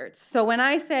food deserts. So when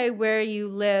I say where you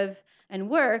live and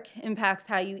work impacts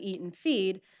how you eat and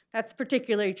feed, that's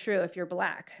particularly true if you're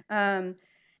Black. And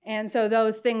so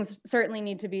those things certainly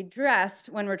need to be addressed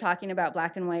when we're talking about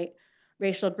Black and white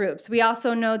racial groups. We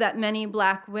also know that many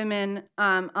Black women,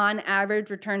 on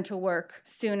average, return to work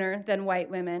sooner than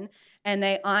white women, and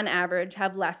they, on average,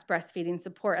 have less breastfeeding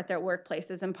support at their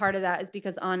workplaces. And part of that is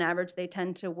because, on average, they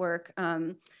tend to work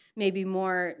maybe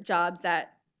more jobs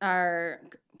that are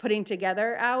putting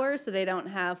together hours, so they don't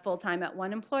have full-time at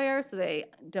one employer, so they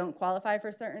don't qualify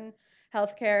for certain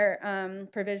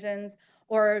healthcare provisions,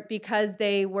 or because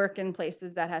they work in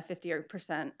places that have 50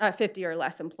 or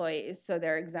less employees, so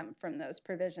they're exempt from those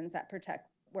provisions that protect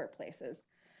workplaces.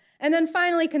 And then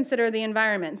finally, consider the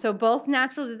environment. So both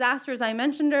natural disasters I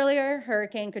mentioned earlier,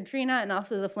 Hurricane Katrina and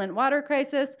also the Flint water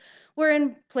crisis, were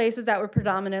in places that were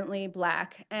predominantly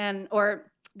Black,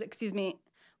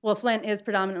 well, Flint is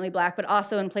predominantly Black, but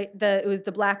also it was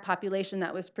the Black population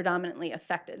that was predominantly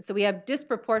affected. So we have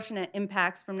disproportionate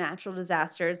impacts from natural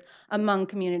disasters among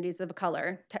communities of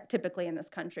color, typically in this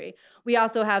country. We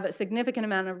also have a significant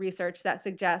amount of research that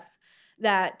suggests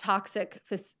that toxic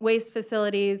waste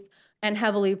facilities and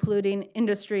heavily polluting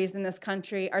industries in this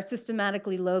country are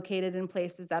systematically located in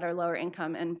places that are lower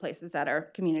income and places that are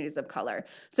communities of color.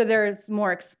 So there's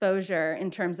more exposure in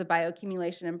terms of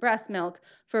bioaccumulation in breast milk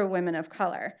for women of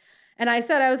color. And I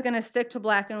said I was going to stick to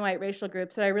Black and white racial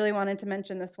groups, but I really wanted to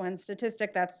mention this one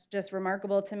statistic that's just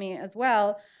remarkable to me as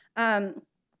well.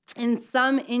 In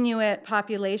some Inuit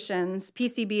populations,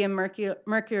 PCB and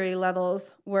mercury levels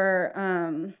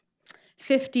were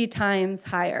 50 times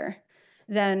higher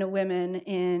than women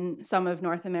in some of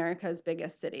North America's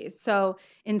biggest cities. So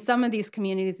in some of these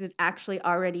communities, it actually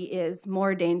already is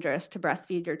more dangerous to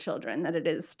breastfeed your children than it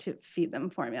is to feed them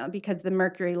formula, because the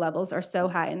mercury levels are so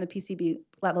high and the PCB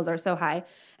levels are so high.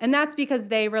 And that's because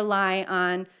they rely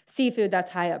on seafood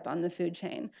that's high up on the food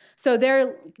chain. So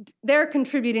they're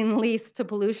contributing least to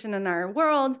pollution in our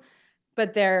world,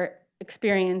 but they're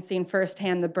experiencing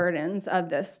firsthand the burdens of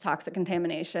this toxic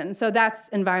contamination. So that's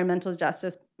environmental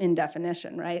justice in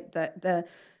definition, right? The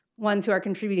ones who are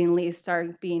contributing least are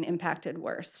being impacted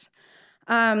worst.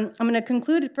 I'm going to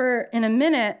conclude in a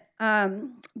minute,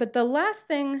 but the last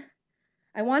thing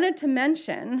I wanted to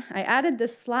mention, I added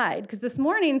this slide, because this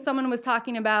morning someone was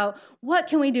talking about what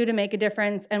can we do to make a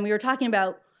difference, and we were talking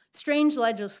about strange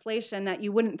legislation that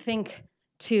you wouldn't think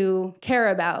to care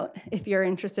about if you're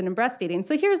interested in breastfeeding.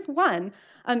 So here's one.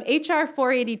 HR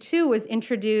 482 was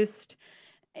introduced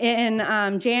in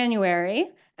January.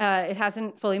 It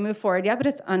hasn't fully moved forward yet, but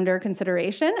it's under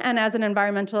consideration. And as an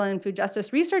environmental and food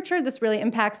justice researcher, this really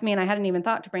impacts me, and I hadn't even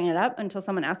thought to bring it up until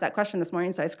someone asked that question this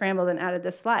morning, so I scrambled and added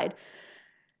this slide.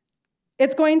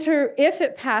 It's going to, if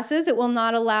it passes, it will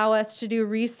not allow us to do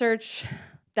research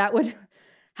that would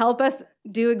help us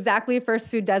do exactly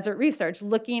first food desert research,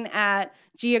 looking at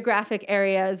geographic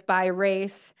areas by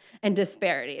race and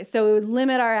disparities. So it would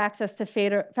limit our access to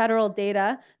federal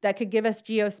data that could give us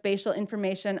geospatial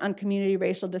information on community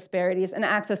racial disparities and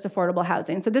access to affordable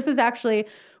housing. So this is actually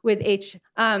with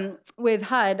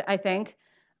HUD, I think,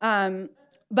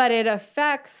 but it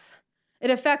affects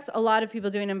a lot of people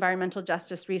doing environmental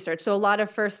justice research. So a lot of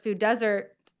first food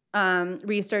desert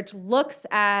research looks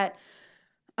at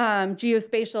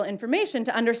geospatial information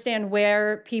to understand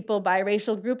where people by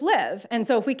racial group live. And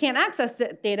so if we can't access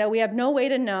that data, we have no way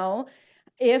to know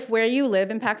if where you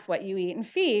live impacts what you eat and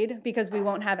feed, because we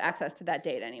won't have access to that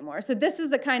data anymore. So this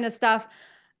is the kind of stuff,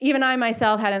 even I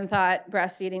myself hadn't thought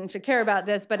breastfeeding should care about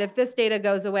this, but if this data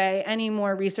goes away, any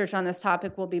more research on this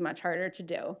topic will be much harder to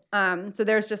do. So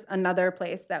there's just another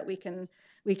place that we can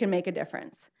make a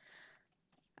difference.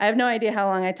 I have no idea how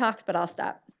long I talked, but I'll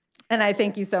stop. And I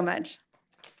thank you so much.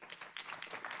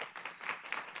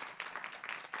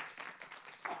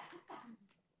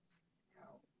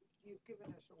 You've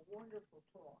given us a wonderful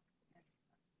talk.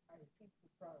 I think we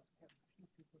probably have a few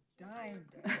people dying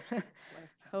to ask you questions.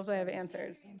 Hopefully I have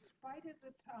answers. In spite of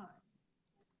the time,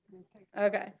 we'll take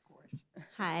Okay.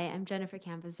 Hi, I'm Jennifer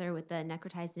Canvasser with the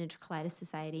Necrotized and Intercolitis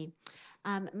Society.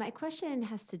 My question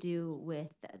has to do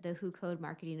with the WHO code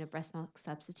marketing of breast milk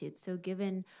substitutes. So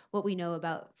given what we know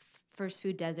about first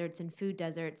food deserts and food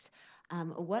deserts,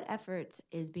 what effort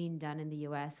is being done in the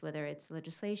U.S., whether it's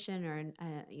legislation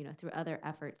or through other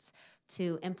efforts,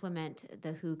 to implement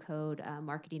the WHO code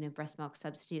marketing of breast milk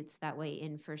substitutes? That way,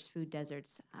 in first food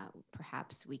deserts,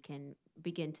 perhaps we can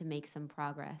begin to make some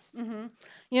progress. Mm-hmm.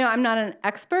 I'm not an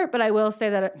expert, but I will say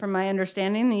that from my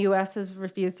understanding, the U.S. has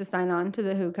refused to sign on to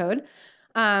the WHO code.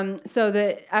 So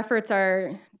the efforts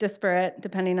are disparate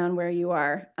depending on where you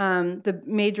are. The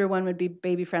major one would be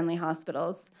baby-friendly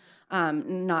hospitals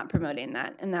not promoting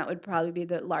that, and that would probably be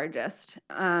the largest.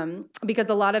 Because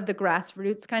a lot of the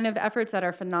grassroots kind of efforts that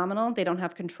are phenomenal, they don't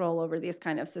have control over these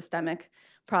kind of systemic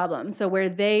problems. So where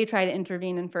they try to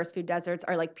intervene in first food deserts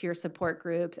are like peer support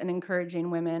groups and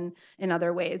encouraging women in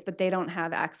other ways, but they don't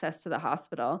have access to the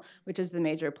hospital, which is the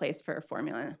major place for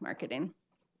formula marketing.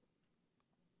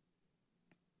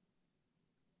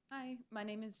 Hi, my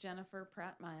name is Jennifer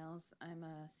Pratt-Miles. I'm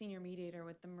a senior mediator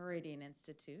with the Meridian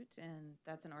Institute, and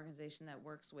that's an organization that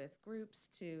works with groups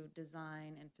to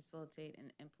design and facilitate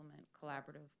and implement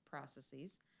collaborative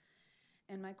processes.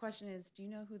 And my question is, do you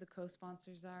know who the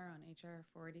co-sponsors are on HR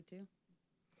 482?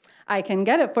 I can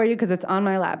get it for you because it's on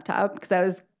my laptop, because I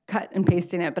was cut and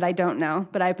pasting it, but I don't know.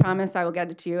 But I promise I will get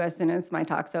it to you as soon as my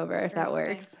talk's over, if that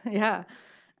works. Thanks. Yeah.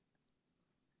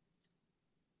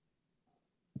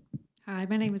 Hi,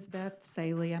 my name is Beth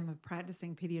Saley. I'm a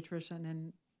practicing pediatrician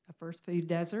in the first food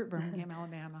desert, Birmingham,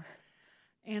 Alabama.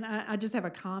 And I just have a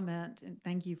comment, and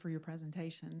thank you for your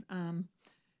presentation.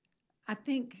 I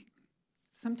think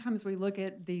sometimes we look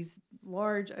at these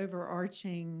large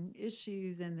overarching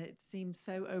issues and it seems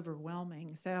so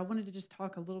overwhelming. So I wanted to just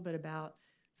talk a little bit about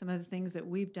some of the things that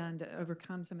we've done to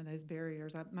overcome some of those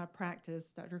barriers. My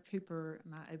practice, Dr. Cooper,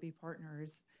 my OB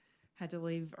partners, had to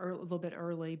leave a little bit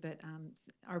early, but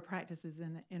our practice is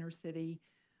in the inner city,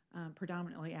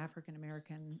 predominantly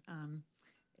African-American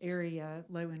area,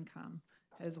 low income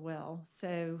as well.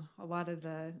 So a lot of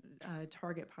the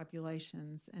target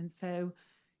populations. And so,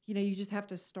 you just have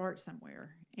to start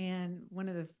somewhere. And one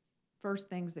of the first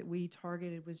things that we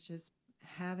targeted was just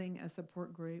having a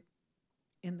support group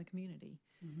in the community.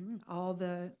 All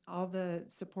the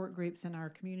support groups in our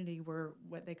community were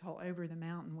what they call over the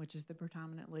mountain, which is the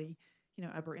predominantly,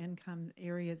 upper income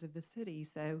areas of the city.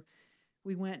 So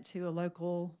we went to a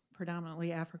local,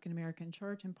 predominantly African American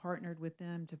church and partnered with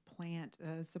them to plant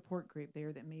a support group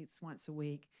there that meets once a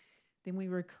week. Then we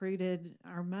recruited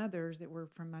our mothers that were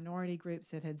from minority groups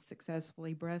that had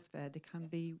successfully breastfed to come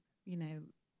be,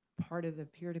 part of the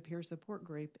peer-to-peer support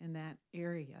group in that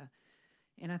area.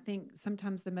 And I think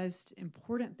sometimes the most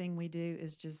important thing we do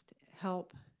is just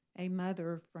help a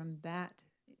mother from that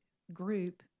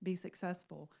group be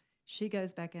successful. She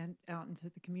goes back out into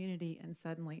the community, and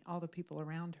suddenly all the people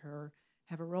around her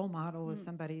have a role model of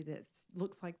somebody that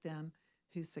looks like them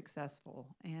who's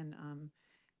successful. And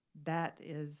that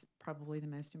is probably the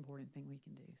most important thing we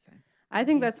can do. So I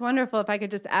think that's wonderful. If I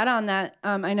could just add on that,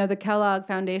 I know the Kellogg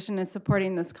Foundation is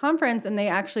supporting this conference, and they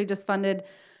actually just funded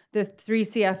the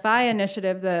 3CFI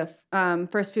initiative, the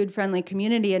First Food Friendly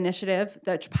Community Initiative,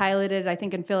 that's piloted, I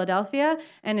think, in Philadelphia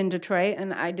and in Detroit.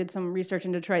 And I did some research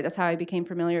in Detroit. That's how I became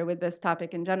familiar with this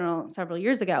topic in general several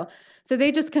years ago. So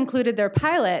they just concluded their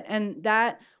pilot, and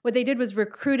what they did was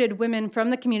recruited women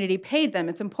from the community, paid them.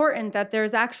 It's important that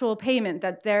there's actual payment,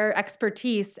 that their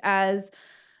expertise as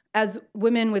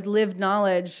women with lived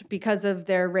knowledge because of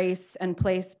their race and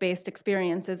place-based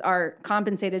experiences are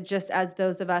compensated just as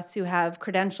those of us who have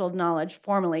credentialed knowledge,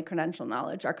 formally credentialed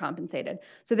knowledge, are compensated.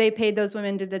 So they paid those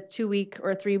women, did a 2-week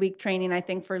or 3-week training, I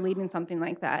think, for leading something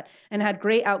like that, and had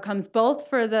great outcomes, both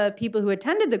for the people who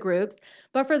attended the groups,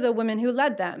 but for the women who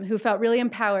led them, who felt really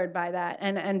empowered by that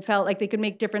and felt like they could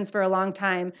make difference for a long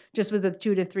time just with a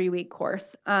 2 to 3 week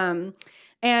course.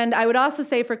 And I would also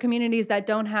say for communities that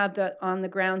don't have the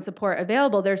on-the-ground support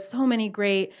available, there's so many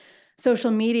great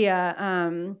social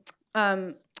media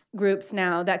groups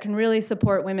now that can really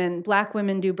support women. Black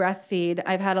women do breastfeed.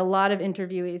 I've had a lot of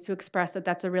interviewees who express that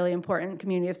that's a really important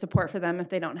community of support for them if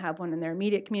they don't have one in their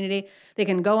immediate community. They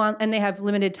can go on, and they have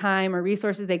limited time or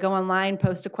resources. They go online,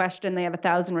 post a question, they have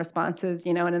 1,000 responses,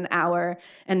 in an hour,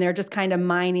 and they're just kind of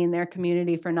mining their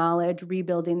community for knowledge,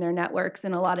 rebuilding their networks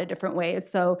in a lot of different ways.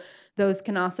 So those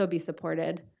can also be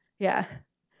supported. Yeah.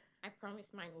 I promise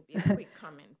mine will be a quick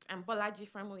comment. I'm Bolaji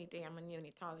Famulide. I'm a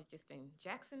neonatologist in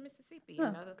Jackson, Mississippi,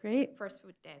 another great. first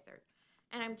food desert.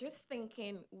 And I'm just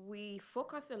thinking we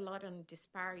focus a lot on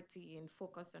disparity and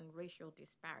focus on racial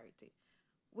disparity,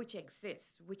 which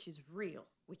exists, which is real,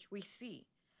 which we see.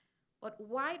 But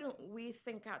why don't we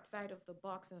think outside of the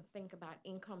box and think about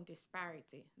income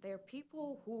disparity? There are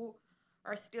people who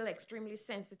are still extremely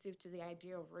sensitive to the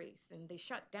idea of race, and they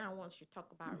shut down once you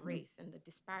talk about race and the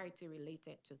disparity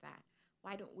related to that.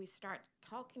 Why don't we start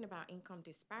talking about income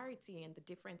disparity and the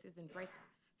differences in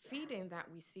breastfeeding that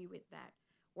we see with that?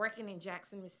 Working in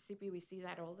Jackson, Mississippi, we see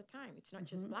that all the time. It's not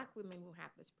just Black women who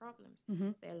have these problems.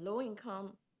 There are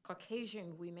low-income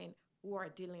Caucasian women who are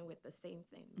dealing with the same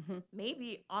thing.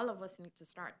 Maybe all of us need to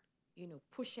start,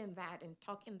 pushing that and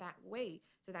talking that way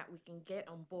so that we can get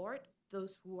on board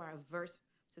those who are averse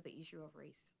to the issue of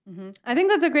race. I think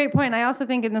that's a great point. I also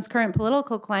think in this current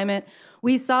political climate,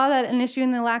 we saw that an issue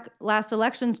in the last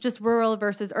elections, just rural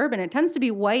versus urban. It tends to be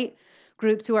white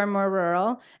groups who are more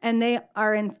rural, and they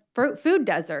are in food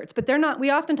deserts, but they're not. We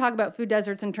often talk about food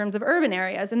deserts in terms of urban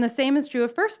areas, and the same is true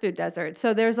of first food deserts.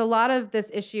 So there's a lot of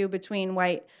this issue between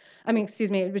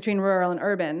between rural and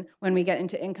urban when we get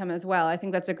into income as well. I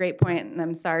think that's a great point, and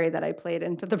I'm sorry that I played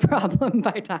into the problem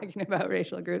by talking about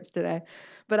racial groups today,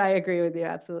 but I agree with you,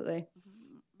 absolutely.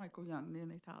 Michael Young,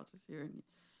 neonatologist here in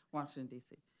Washington,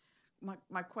 D.C.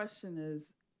 My question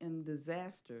is, in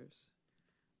disasters,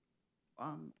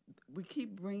 we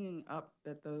keep bringing up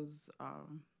that those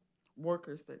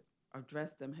workers that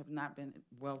address them have not been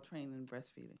well trained in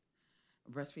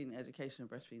breastfeeding education, and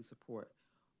breastfeeding support.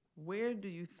 Where do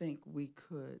you think we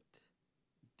could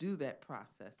do that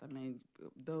process? I mean,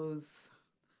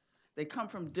 they come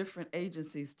from different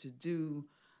agencies to do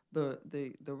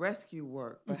the rescue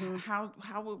work, but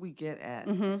how would we get at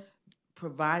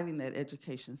providing that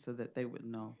education so that they would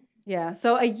know? Yeah,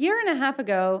 so a year and a half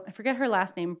ago, I forget her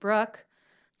last name, Brooke,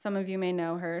 some of you may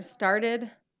know her,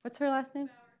 what's her last name?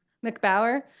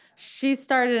 McBauer. She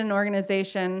started an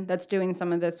organization that's doing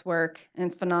some of this work, and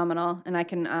it's phenomenal, and I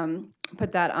can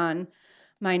put that on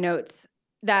my notes,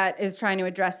 that is trying to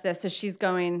address this. So she's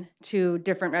going to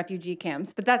different refugee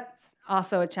camps, but that's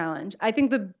also a challenge. I think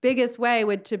the biggest way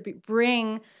would to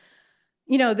bring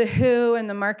the WHO and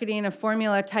the marketing of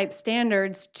formula type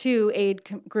standards to aid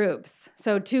groups,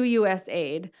 so to U.S.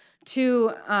 aid,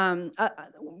 to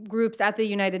groups at the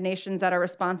United Nations that are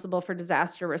responsible for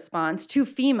disaster response, to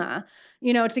FEMA,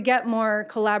 to get more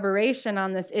collaboration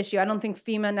on this issue. I don't think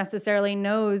FEMA necessarily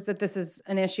knows that this is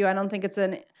an issue. I don't think it's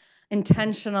an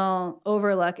intentional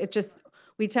overlook. It just,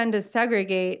 we tend to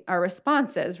segregate our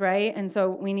responses, right? And so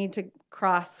we need to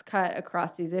cross-cut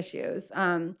across these issues.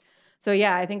 So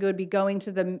yeah, I think it would be going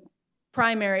to the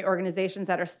primary organizations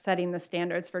that are setting the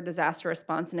standards for disaster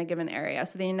response in a given area.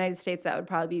 So the United States, that would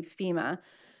probably be FEMA.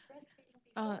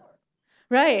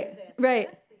 Right.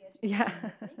 Yeah,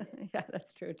 yeah,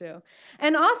 that's true too.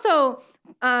 And also,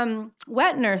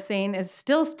 wet nursing is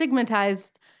still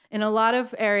stigmatized in a lot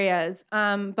of areas,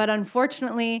 but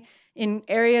unfortunately, in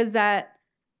areas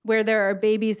where there are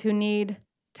babies who need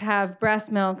to have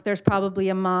breast milk, there's probably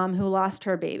a mom who lost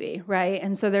her baby, right?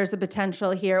 And so there's a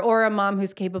potential here, or a mom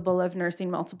who's capable of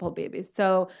nursing multiple babies.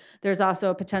 So there's also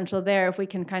a potential there if we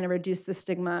can kind of reduce the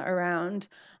stigma around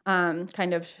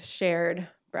kind of shared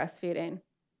breastfeeding.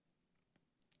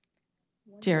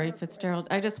 Jerry Fitzgerald.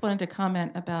 I just wanted to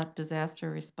comment about disaster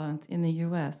response in the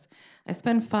U.S. I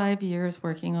spent 5 years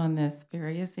working on this,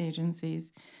 various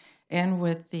agencies, and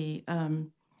with the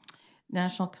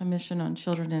National Commission on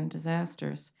Children in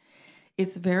Disasters.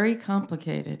 It's very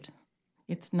complicated.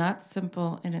 It's not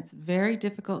simple, and it's very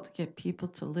difficult to get people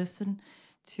to listen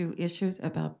to issues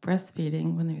about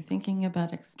breastfeeding when they're thinking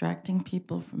about extracting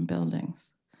people from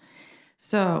buildings.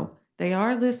 So they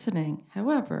are listening.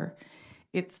 However,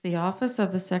 it's the Office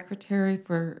of the Secretary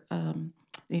for,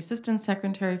 the Assistant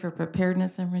Secretary for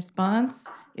Preparedness and Response.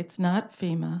 It's not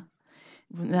FEMA.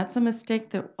 That's a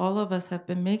mistake that all of us have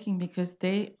been making because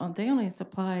they only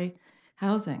supply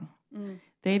housing.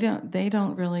 They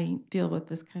don't really deal with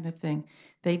this kind of thing.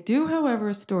 They do,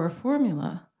 however, store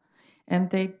formula, and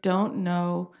they don't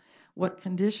know what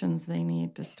conditions they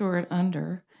need to store it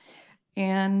under.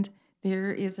 And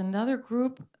there is another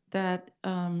group that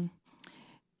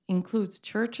includes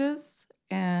churches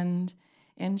and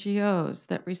NGOs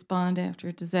that respond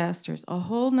after disasters, a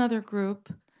whole nother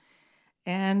group.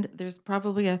 And there's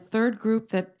probably a third group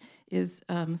that is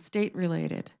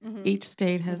state-related. Each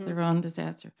state has their own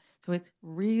disaster. So it's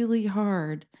really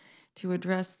hard to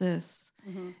address this.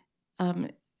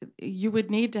 You would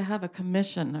need to have a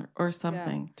commission or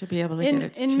something to be able to get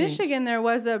it to change. In Michigan, there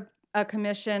was a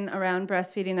commission around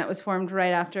breastfeeding that was formed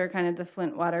right after kind of the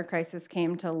Flint water crisis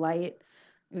came to light.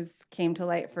 Came to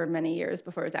light for many years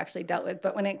before it was actually dealt with,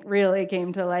 but when it really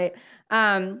came to light,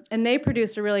 and they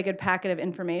produced a really good packet of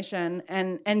information.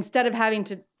 And instead of having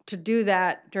to do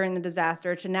that during the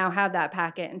disaster, to now have that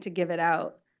packet and to give it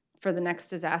out for the next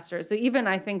disaster. So even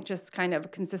I think just kind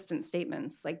of consistent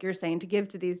statements, like you're saying, to give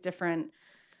to these different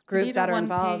groups that are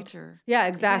involved. Pager. Yeah,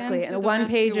 exactly, and a one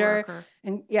pager, worker.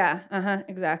 and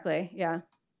exactly, yeah.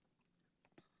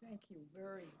 Thank you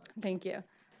very much. Thank you.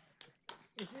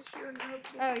 Is this your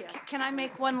notebook? Oh yeah. Can I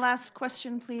make one last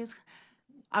question, please?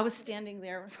 I was standing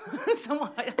there,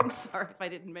 so I'm sorry if I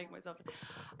didn't make myself.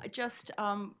 I just,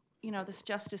 this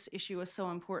justice issue is so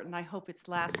important. I hope it's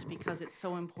last because it's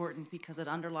so important because it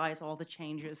underlies all the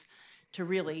changes to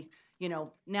really,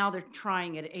 now they're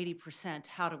trying at 80%.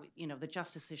 How do we, the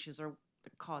justice issues are the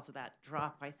cause of that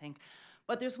drop, I think.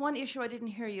 But there's one issue I didn't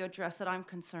hear you address that I'm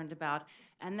concerned about,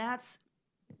 and that's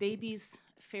babies'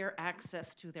 fair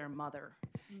access to their mother.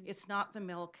 It's not the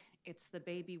milk, it's the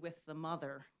baby with the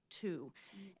mother too.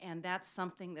 And that's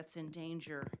something that's in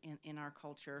danger in our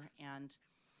culture, and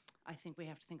I think we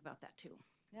have to think about that too.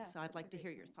 Yeah, so I'd like to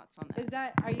hear your thoughts on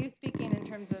that. Are you speaking in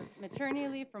terms of maternity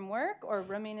leave from work, or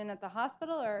remaining at the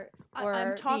hospital, or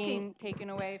I'm talking, being taken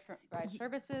away by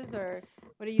services, or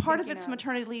what are you Part of thinking it's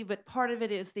maternity leave, but part of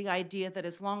it is the idea that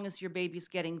as long as your baby's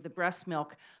getting the breast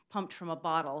milk pumped from a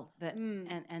bottle, that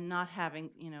and not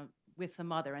having, with the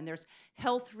mother. And there's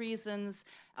health reasons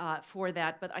for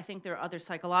that, but I think there are other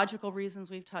psychological reasons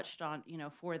we've touched on,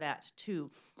 for that too.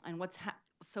 And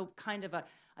so kind of a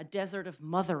desert of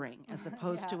mothering as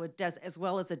opposed to as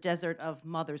well as a desert of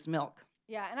mother's milk.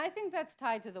 Yeah, and I think that's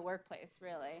tied to the workplace,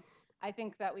 really. I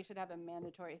think that we should have a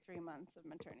mandatory 3 months of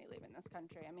maternity leave in this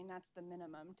country. I mean, that's the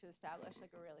minimum to establish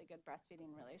like a really good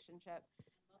breastfeeding relationship.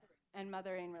 And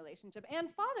mothering relationship and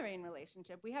fathering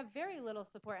relationship. We have very little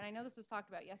support, and I know this was talked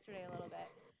about yesterday a little bit,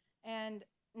 and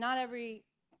not every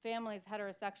family is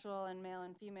heterosexual and male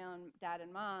and female and dad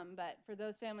and mom, but for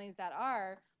those families that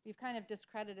are, we've kind of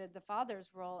discredited the father's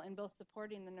role in both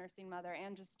supporting the nursing mother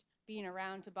and just being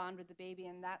around to bond with the baby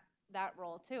in that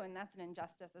role too, and that's an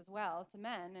injustice as well to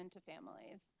men and to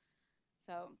families.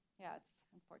 So yeah, it's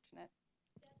unfortunate.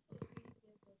 That's what we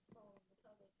did this fall in the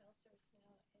public health service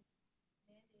now. It's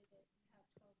mandated that you have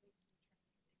 12 weeks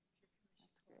maternity leave if you're commissioned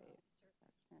That's great.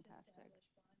 That's fantastic. to establish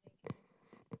bonding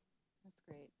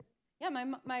Yeah,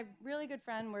 my really good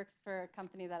friend works for a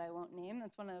company that I won't name.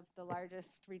 That's one of the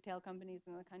largest retail companies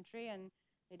in the country, and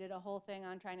they did a whole thing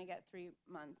on trying to get 3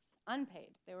 months unpaid.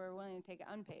 They were willing to take it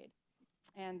unpaid.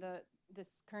 And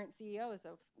this current CEO is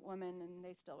a woman, and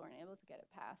they still weren't able to get it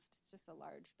passed. It's just a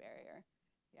large barrier.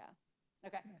 Yeah.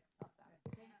 Okay. I'll stop.